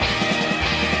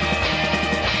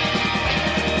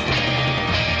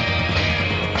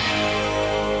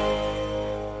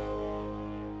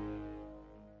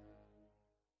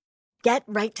 Get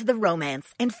right to the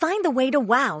romance and find the way to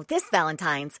wow this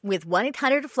Valentine's with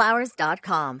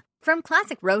 1-800-Flowers.com. From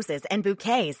classic roses and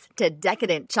bouquets to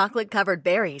decadent chocolate-covered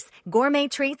berries, gourmet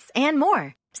treats, and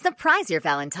more. Surprise your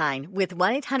Valentine with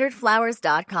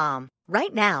 1-800-Flowers.com.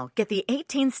 Right now, get the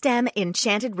 18-stem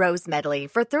Enchanted Rose Medley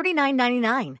for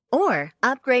 $39.99 or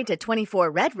upgrade to 24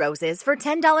 red roses for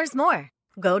 $10 more.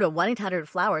 Go to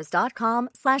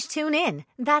 1-800-Flowers.com/tune-in.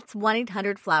 That's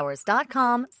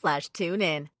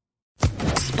 1-800-Flowers.com/tune-in.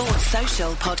 Sports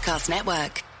Social Podcast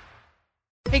Network.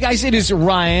 Hey guys, it is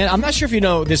Ryan. I'm not sure if you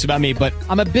know this about me, but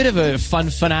I'm a bit of a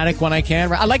fun fanatic when I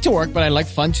can. I like to work, but I like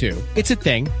fun too. It's a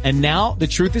thing. And now the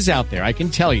truth is out there. I can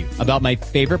tell you about my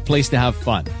favorite place to have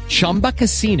fun. Chumba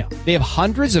Casino. They have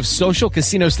hundreds of social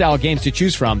casino style games to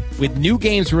choose from with new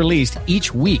games released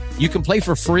each week. You can play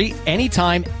for free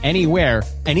anytime, anywhere.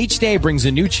 And each day brings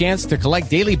a new chance to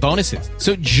collect daily bonuses.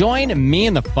 So join me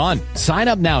in the fun. Sign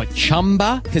up now at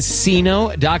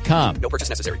ChumbaCasino.com. No purchase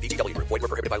necessary. VGW Group. Void where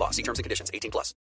prohibited by law. See terms and conditions. 18+.